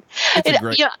 Great.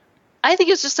 I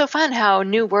think it's just so fun how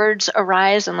new words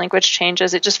arise and language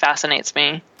changes. It just fascinates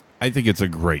me. I think it's a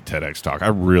great TEDx talk. I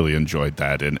really enjoyed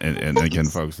that, and again,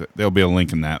 folks, there'll be a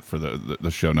link in that for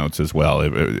the show notes as well.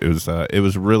 It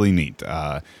was really neat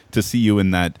to see you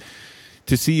in that.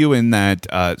 To see you in that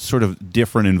sort of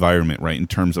different environment, right, in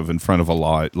terms of in front of a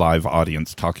live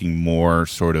audience, talking more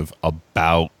sort of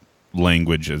about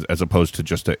language as opposed to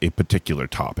just a particular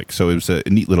topic. So it was a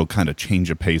neat little kind of change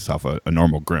of pace off a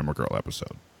normal Grammar Girl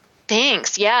episode.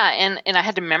 Thanks. Yeah, and I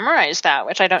had to memorize that,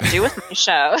 which I don't do with my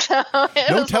show. So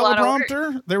no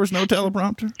teleprompter? There was no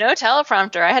teleprompter? No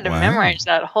teleprompter. I had to memorize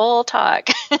that whole talk.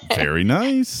 Very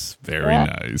nice. Very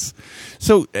nice.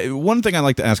 So one thing I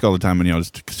like to ask all the time,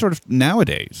 is sort of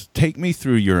nowadays, take me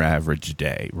through your average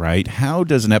day, right? How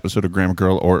does an episode of Grammar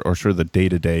Girl or sort of the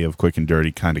day-to-day of Quick and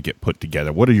Dirty kind of get put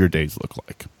together? What do your days look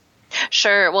like?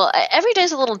 Sure. Well, every day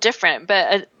is a little different,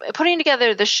 but putting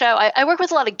together the show, I work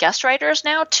with a lot of guest writers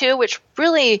now too, which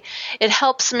really, it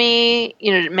helps me,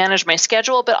 manage my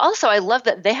schedule, but also I love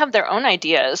that they have their own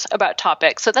ideas about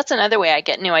topics. So that's another way I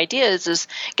get new ideas is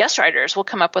guest writers will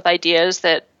come up with ideas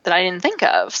that I didn't think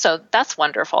of. So that's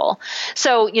wonderful.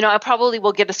 So, I probably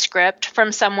will get a script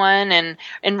from someone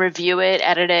and review it,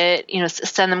 edit it,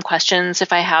 send them questions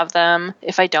if I have them.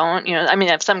 If I don't,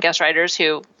 I have some guest writers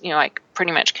who, I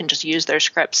pretty much can just use their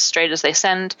scripts straight as they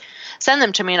send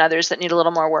them to me, and others that need a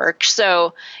little more work.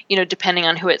 So, depending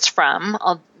on who it's from,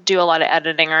 I'll do a lot of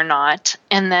editing or not.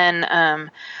 And then,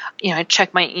 I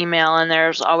check my email, and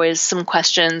there's always some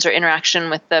questions or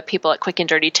interaction with the people at Quick and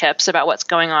Dirty Tips about what's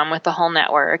going on with the whole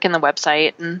network and the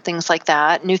website and things like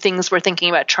that. New things we're thinking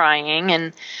about trying,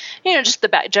 and just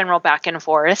the general back and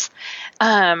forth.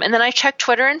 And then I check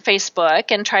Twitter and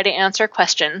Facebook and try to answer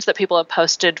questions that people have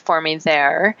posted for me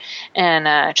there,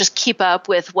 and just keep up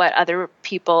with what other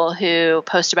people who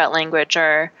post about language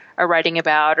are writing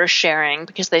about or sharing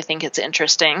because they think it's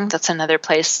interesting. That's another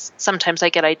place sometimes I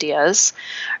get ideas,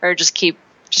 or just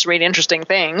read interesting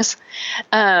things.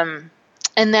 And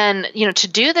then, to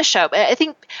do the show, I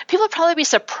think people would probably be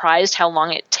surprised how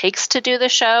long it takes to do the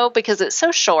show because it's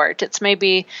so short. It's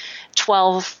maybe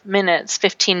 12 minutes,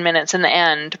 15 minutes in the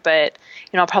end, but,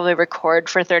 I'll probably record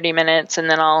for 30 minutes and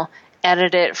then I'll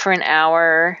edit it for an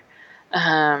hour.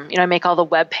 I make all the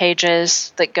web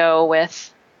pages that go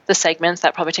with the segments.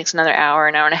 That probably takes another hour,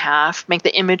 an hour and a half. Make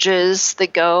the images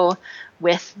that go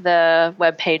with the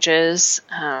web pages,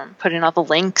 put in all the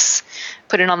links,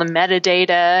 put in all the metadata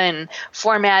and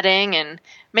formatting, and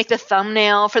make the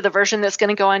thumbnail for the version that's going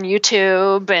to go on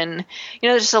YouTube. And,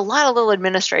 there's just a lot of little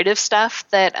administrative stuff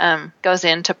that goes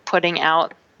into putting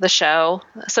out the show.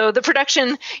 So the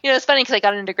production, it's funny because I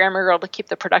got into Grammar Girl to keep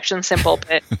the production simple,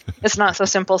 but it's not so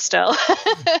simple still.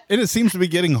 And it seems to be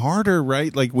getting harder,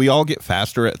 right? Like we all get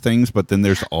faster at things, but then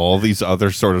there's all these other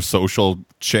sort of social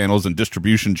channels and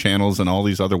distribution channels and all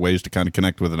these other ways to kind of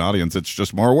connect with an audience. It's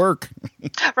just more work.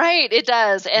 Right, it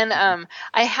does. And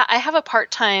I have a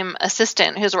part-time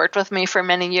assistant who's worked with me for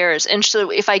many years. And so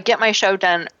if I get my show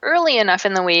done early enough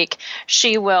in the week,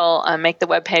 she will make the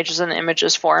web pages and the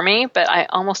images for me, but I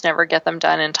almost never get them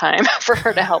done in time for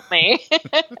her to help me.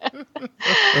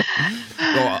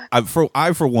 Well,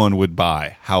 I for one would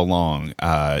buy how long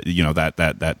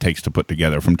that takes to put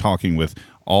together. From talking with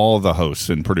all the hosts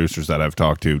and producers that I've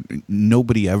talked to,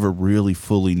 nobody ever really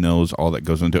fully knows all that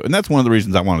goes into it. And that's one of the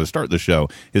reasons I wanted to start the show,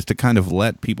 is to kind of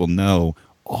let people know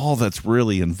all that's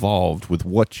really involved with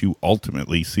what you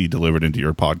ultimately see delivered into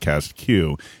your podcast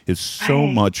queue is so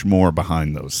much more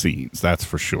behind those scenes. That's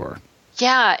for sure.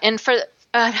 Yeah. And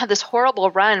I've had this horrible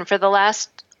run for the last,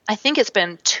 I think it's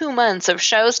been 2 months of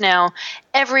shows now.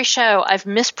 Every show I've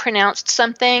mispronounced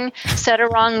something, said a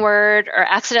wrong word, or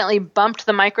accidentally bumped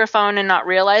the microphone and not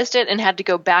realized it and had to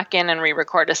go back in and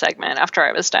re-record a segment after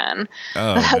I was done.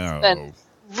 Oh, That's been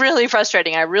really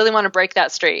frustrating. I really want to break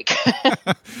that streak.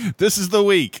 This is the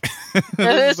week.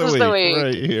 This is the week.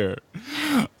 Right here.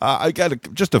 I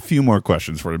got just a few more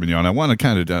questions for you, Mignon. I want to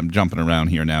kind of jumping around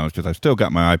here now because I've still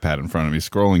got my iPad in front of me,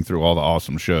 scrolling through all the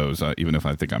awesome shows, even if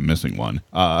I think I'm missing one,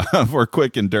 for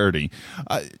Quick and Dirty.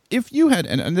 If you had,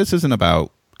 and this isn't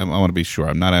about, I want to be sure,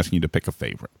 I'm not asking you to pick a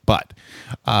favorite, but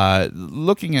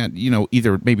looking at,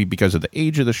 either maybe because of the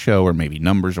age of the show or maybe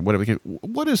numbers or whatever,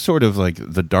 what is sort of like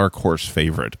the dark horse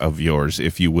favorite of yours,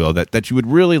 if you will, that you would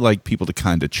really like people to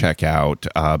kind of check out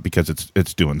because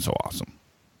it's doing so awesome?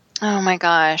 Oh my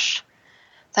gosh,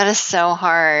 that is so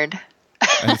hard.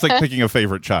 And it's like picking a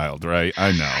favorite child, right?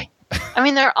 I know.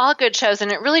 They're all good shows,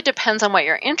 and it really depends on what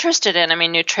you're interested in.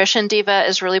 Nutrition Diva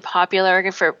is really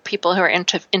popular for people who are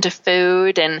into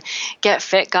food, and Get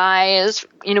Fit Guy is,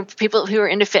 people who are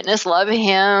into fitness love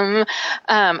him.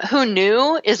 Who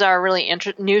Knew is our really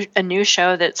a new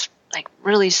show that's like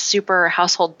really super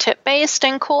household tip based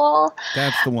and cool.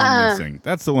 That's the one missing.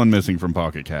 That's the one missing from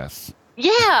Pocket Casts.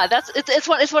 Yeah,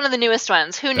 it's one of the newest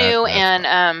ones. Who knew?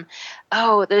 And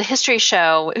the history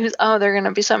show. They're going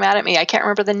to be so mad at me. I can't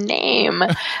remember the name.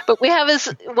 But we have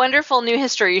this wonderful new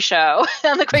history show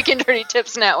on the Quick and Dirty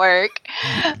Tips Network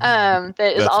that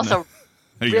is also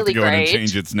you really have to go great. in and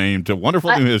change its name to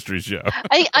Wonderful New History Show.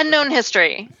 Unknown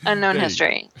History.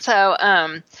 So,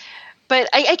 but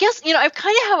I guess, I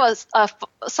kind of have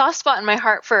a soft spot in my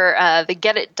heart for the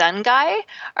Get It Done guy,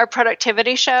 our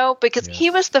productivity show, because he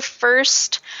was the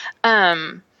first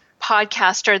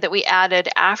podcaster that we added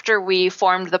after we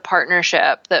formed the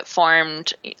partnership that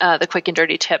formed the Quick and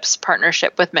Dirty Tips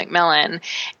partnership with Macmillan.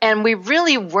 And we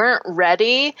really weren't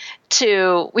ready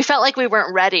we felt like we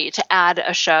weren't ready to add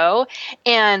a show.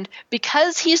 And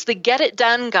because he's the Get It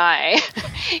Done guy,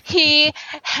 he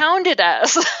hounded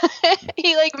us.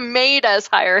 He made us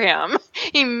hire him.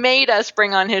 He made us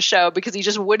bring on his show because he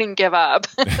just wouldn't give up.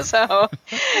 So,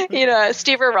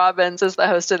 Steve Robbins is the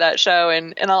host of that show,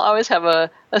 and I'll always have a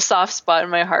soft spot in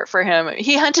my heart for him.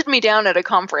 He hunted me down at a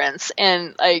conference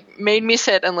and made me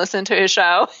sit and listen to his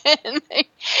show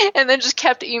and then just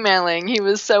kept emailing. He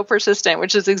was so persistent,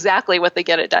 which is exactly what the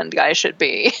Get It Done guy should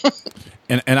be.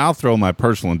 And I'll throw my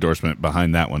personal endorsement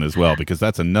behind that one as well, because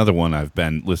that's another one I've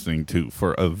been listening to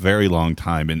for a very long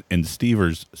time. And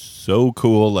Stever's so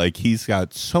cool. He's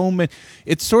got so many.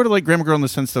 It's sort of like Grammar Girl in the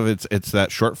sense of it's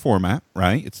that short format,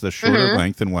 right? It's the shorter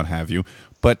length and what have you.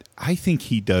 But I think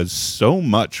he does so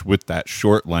much with that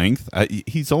short length.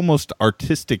 He's almost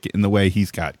artistic in the way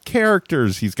he's got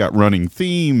characters, he's got running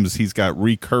themes, he's got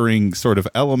recurring sort of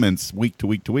elements week to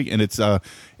week to week, and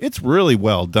it's really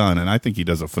well done. And I think he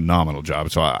does a phenomenal job.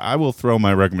 So I will throw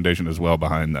my recommendation as well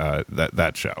behind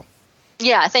that show.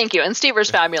 Yeah, thank you. And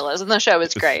Stever's fabulous, and the show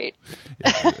is great.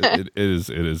 It is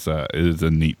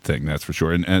a neat thing, that's for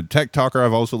sure. And Tech Talker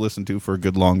I've also listened to for a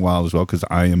good long while as well, because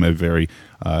I am a very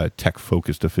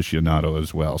tech-focused aficionado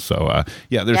as well. So,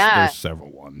 there's several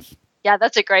ones. Yeah,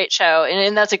 that's a great show.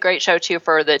 And that's a great show, too,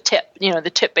 for the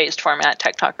tip-based format.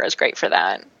 Tech Talker is great for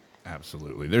that.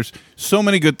 Absolutely. There's so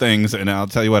many good things, and I'll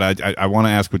tell you what, I want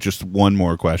to ask with just one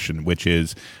more question, which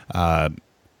is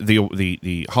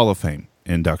the Hall of Fame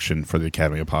induction for the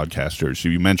Academy of Podcasters. So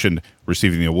you mentioned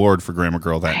receiving the award for Grammar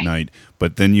Girl that night,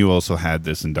 but then you also had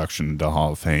this induction into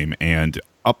Hall of Fame, and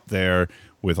up there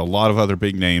with a lot of other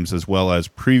big names as well as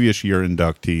previous year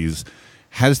inductees.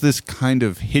 Has this kind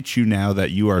of hit you now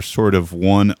that you are sort of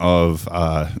one of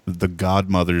the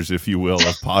godmothers, if you will,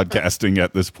 of podcasting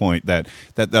at this point, that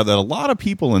a lot of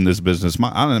people in this business,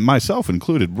 myself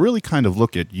included, really kind of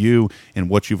look at you and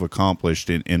what you've accomplished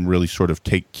and really sort of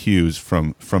take cues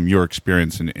from your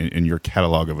experience and your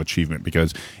catalog of achievement,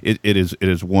 because it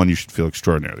is one you should feel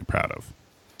extraordinarily proud of.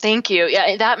 Thank you.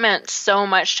 Yeah, that meant so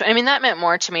much that meant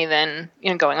more to me than,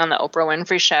 going on the Oprah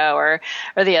Winfrey Show or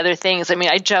the other things.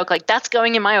 I joke, that's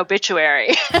going in my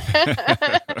obituary.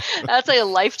 That's a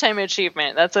lifetime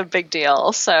achievement. That's a big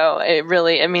deal. So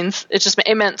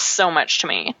it meant so much to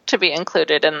me to be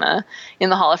included in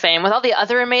the Hall of Fame with all the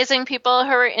other amazing people who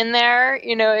are in there.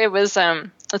 It was,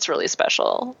 it's really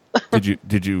special.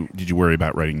 Did you worry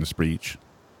about writing the speech?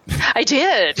 I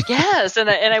did, yes, and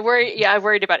I worry. Yeah, I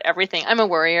worried about everything. I'm a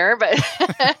worrier, but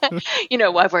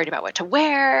I worried about what to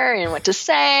wear and what to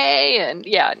say, and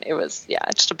it was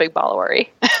just a big ball of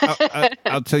worry.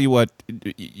 I'll tell you what,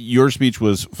 your speech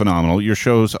was phenomenal. Your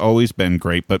show's always been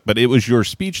great, but it was your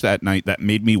speech that night that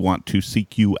made me want to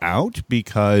seek you out,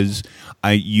 because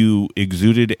you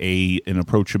exuded an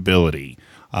approachability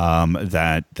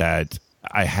that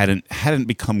I hadn't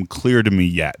become clear to me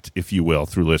yet, if you will,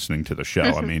 through listening to the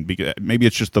show. Maybe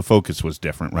it's just the focus was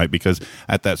different, right? Because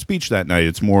at that speech that night,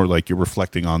 it's more like you're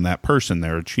reflecting on that person,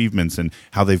 their achievements, and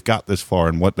how they've got this far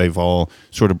and what they've all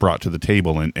sort of brought to the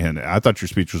table. And I thought your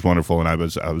speech was wonderful, and I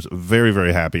was very,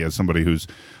 very happy as somebody who's,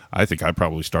 I think I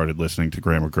probably started listening to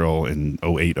Grammar Girl in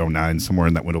 08, 09, somewhere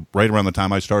in that window, right around the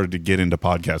time I started to get into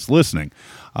podcast listening.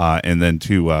 And then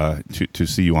to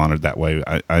see you honored that way,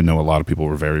 I know a lot of people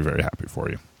were very, very happy for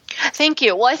you. Thank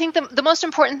you. Well, I think the most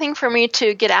important thing for me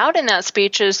to get out in that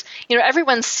speech is,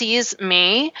 everyone sees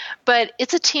me, but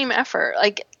it's a team effort.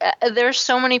 There's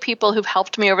so many people who've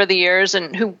helped me over the years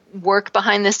and who work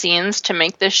behind the scenes to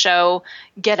make this show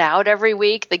get out every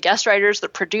week. The guest writers, the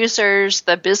producers,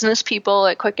 the business people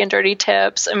at Quick and Dirty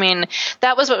Tips.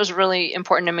 That was what was really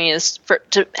important to me, is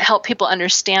to help people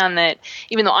understand that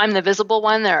even though I'm the visible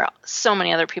one, there are so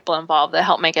many other people involved that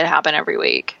help make it happen every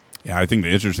week. Yeah, I think the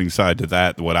interesting side to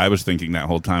that, what I was thinking that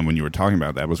whole time when you were talking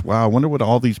about that was, wow, I wonder what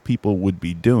all these people would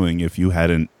be doing if you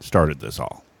hadn't started this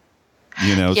all.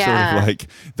 Sort of like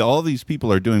all these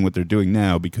people are doing what they're doing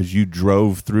now because you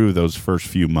drove through those first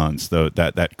few months,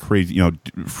 that crazy,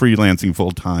 freelancing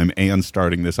full time and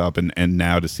starting this up, and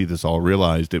now to see this all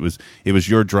realized, it was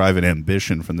your drive and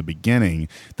ambition from the beginning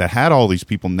that had all these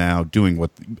people now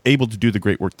able to do the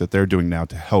great work that they're doing now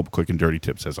to help Quick and Dirty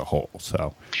Tips as a whole.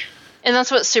 So, and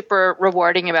that's what's super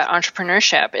rewarding about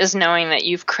entrepreneurship is knowing that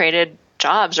you've created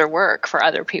jobs or work for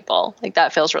other people. Like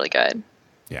that feels really good.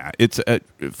 Yeah, it's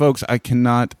folks, I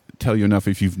cannot tell you enough.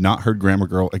 If you've not heard Grammar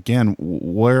Girl, again,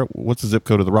 what's the zip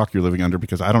code of the rock you're living under?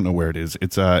 Because I don't know where it is.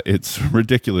 It's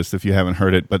ridiculous if you haven't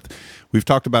heard it, but we've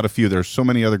talked about a few. There's so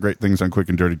many other great things on Quick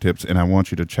and Dirty Tips, and I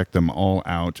want you to check them all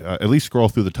out. At least scroll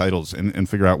through the titles and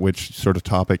figure out which sort of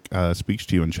topic speaks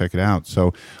to you and check it out.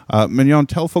 So, Mignon,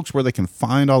 tell folks where they can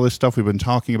find all this stuff we've been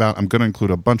talking about. I'm going to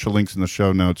include a bunch of links in the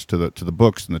show notes to the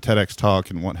books and the TEDx talk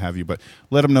and what have you, but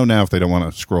let them know now if they don't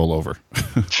want to scroll over.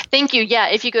 Thank you. Yeah,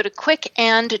 if you go to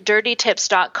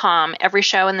quickanddirtytips.com, every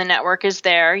show in the network is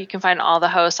there. You can find all the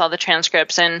hosts, all the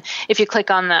transcripts, and if you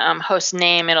click on the host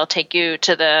name, it'll take you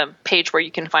to the page where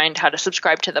you can find how to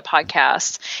subscribe to the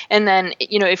podcast. And then,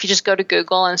 if you just go to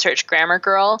Google and search Grammar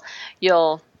Girl,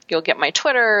 you'll get my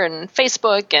Twitter and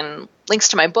Facebook and links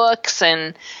to my books,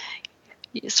 and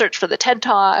you search for the TED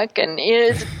Talk, and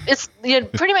it's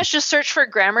pretty much just search for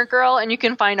Grammar Girl, and you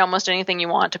can find almost anything you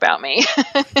want about me.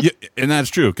 Yeah, and that's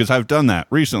true, because I've done that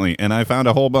recently, and I found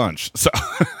a whole bunch. So,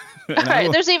 all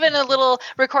right, there's even a little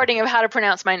recording of how to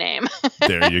pronounce my name.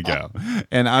 There you go.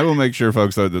 And I will make sure,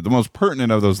 folks, that the most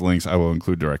pertinent of those links I will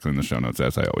include directly in the show notes,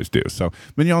 as I always do. So,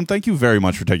 Mignon, thank you very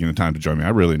much for taking the time to join me.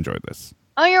 I really enjoyed this.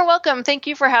 Oh, you're welcome. Thank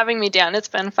you for having me, Dan. It's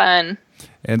been fun.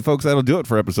 And folks, that'll do it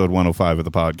for episode 105 of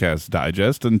the Podcast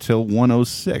Digest until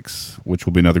 106, which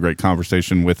will be another great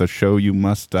conversation with a show you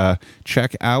must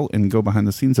check out and go behind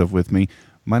the scenes of with me.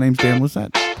 My name's Dan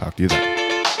Lizette. Talk to you then.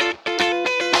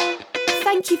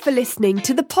 Thank you for listening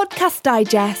to the Podcast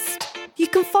Digest. You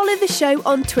can follow the show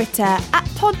on Twitter at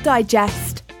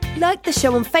PodDigest. Like the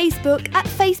show on Facebook at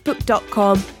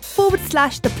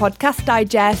facebook.com/The Podcast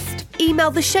Digest.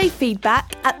 Email the show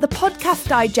feedback at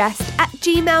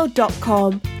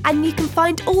thepodcastdigest@gmail.com. And you can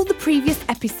find all the previous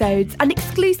episodes and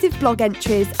exclusive blog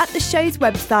entries at the show's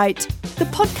website,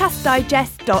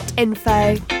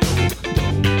 thepodcastdigest.info.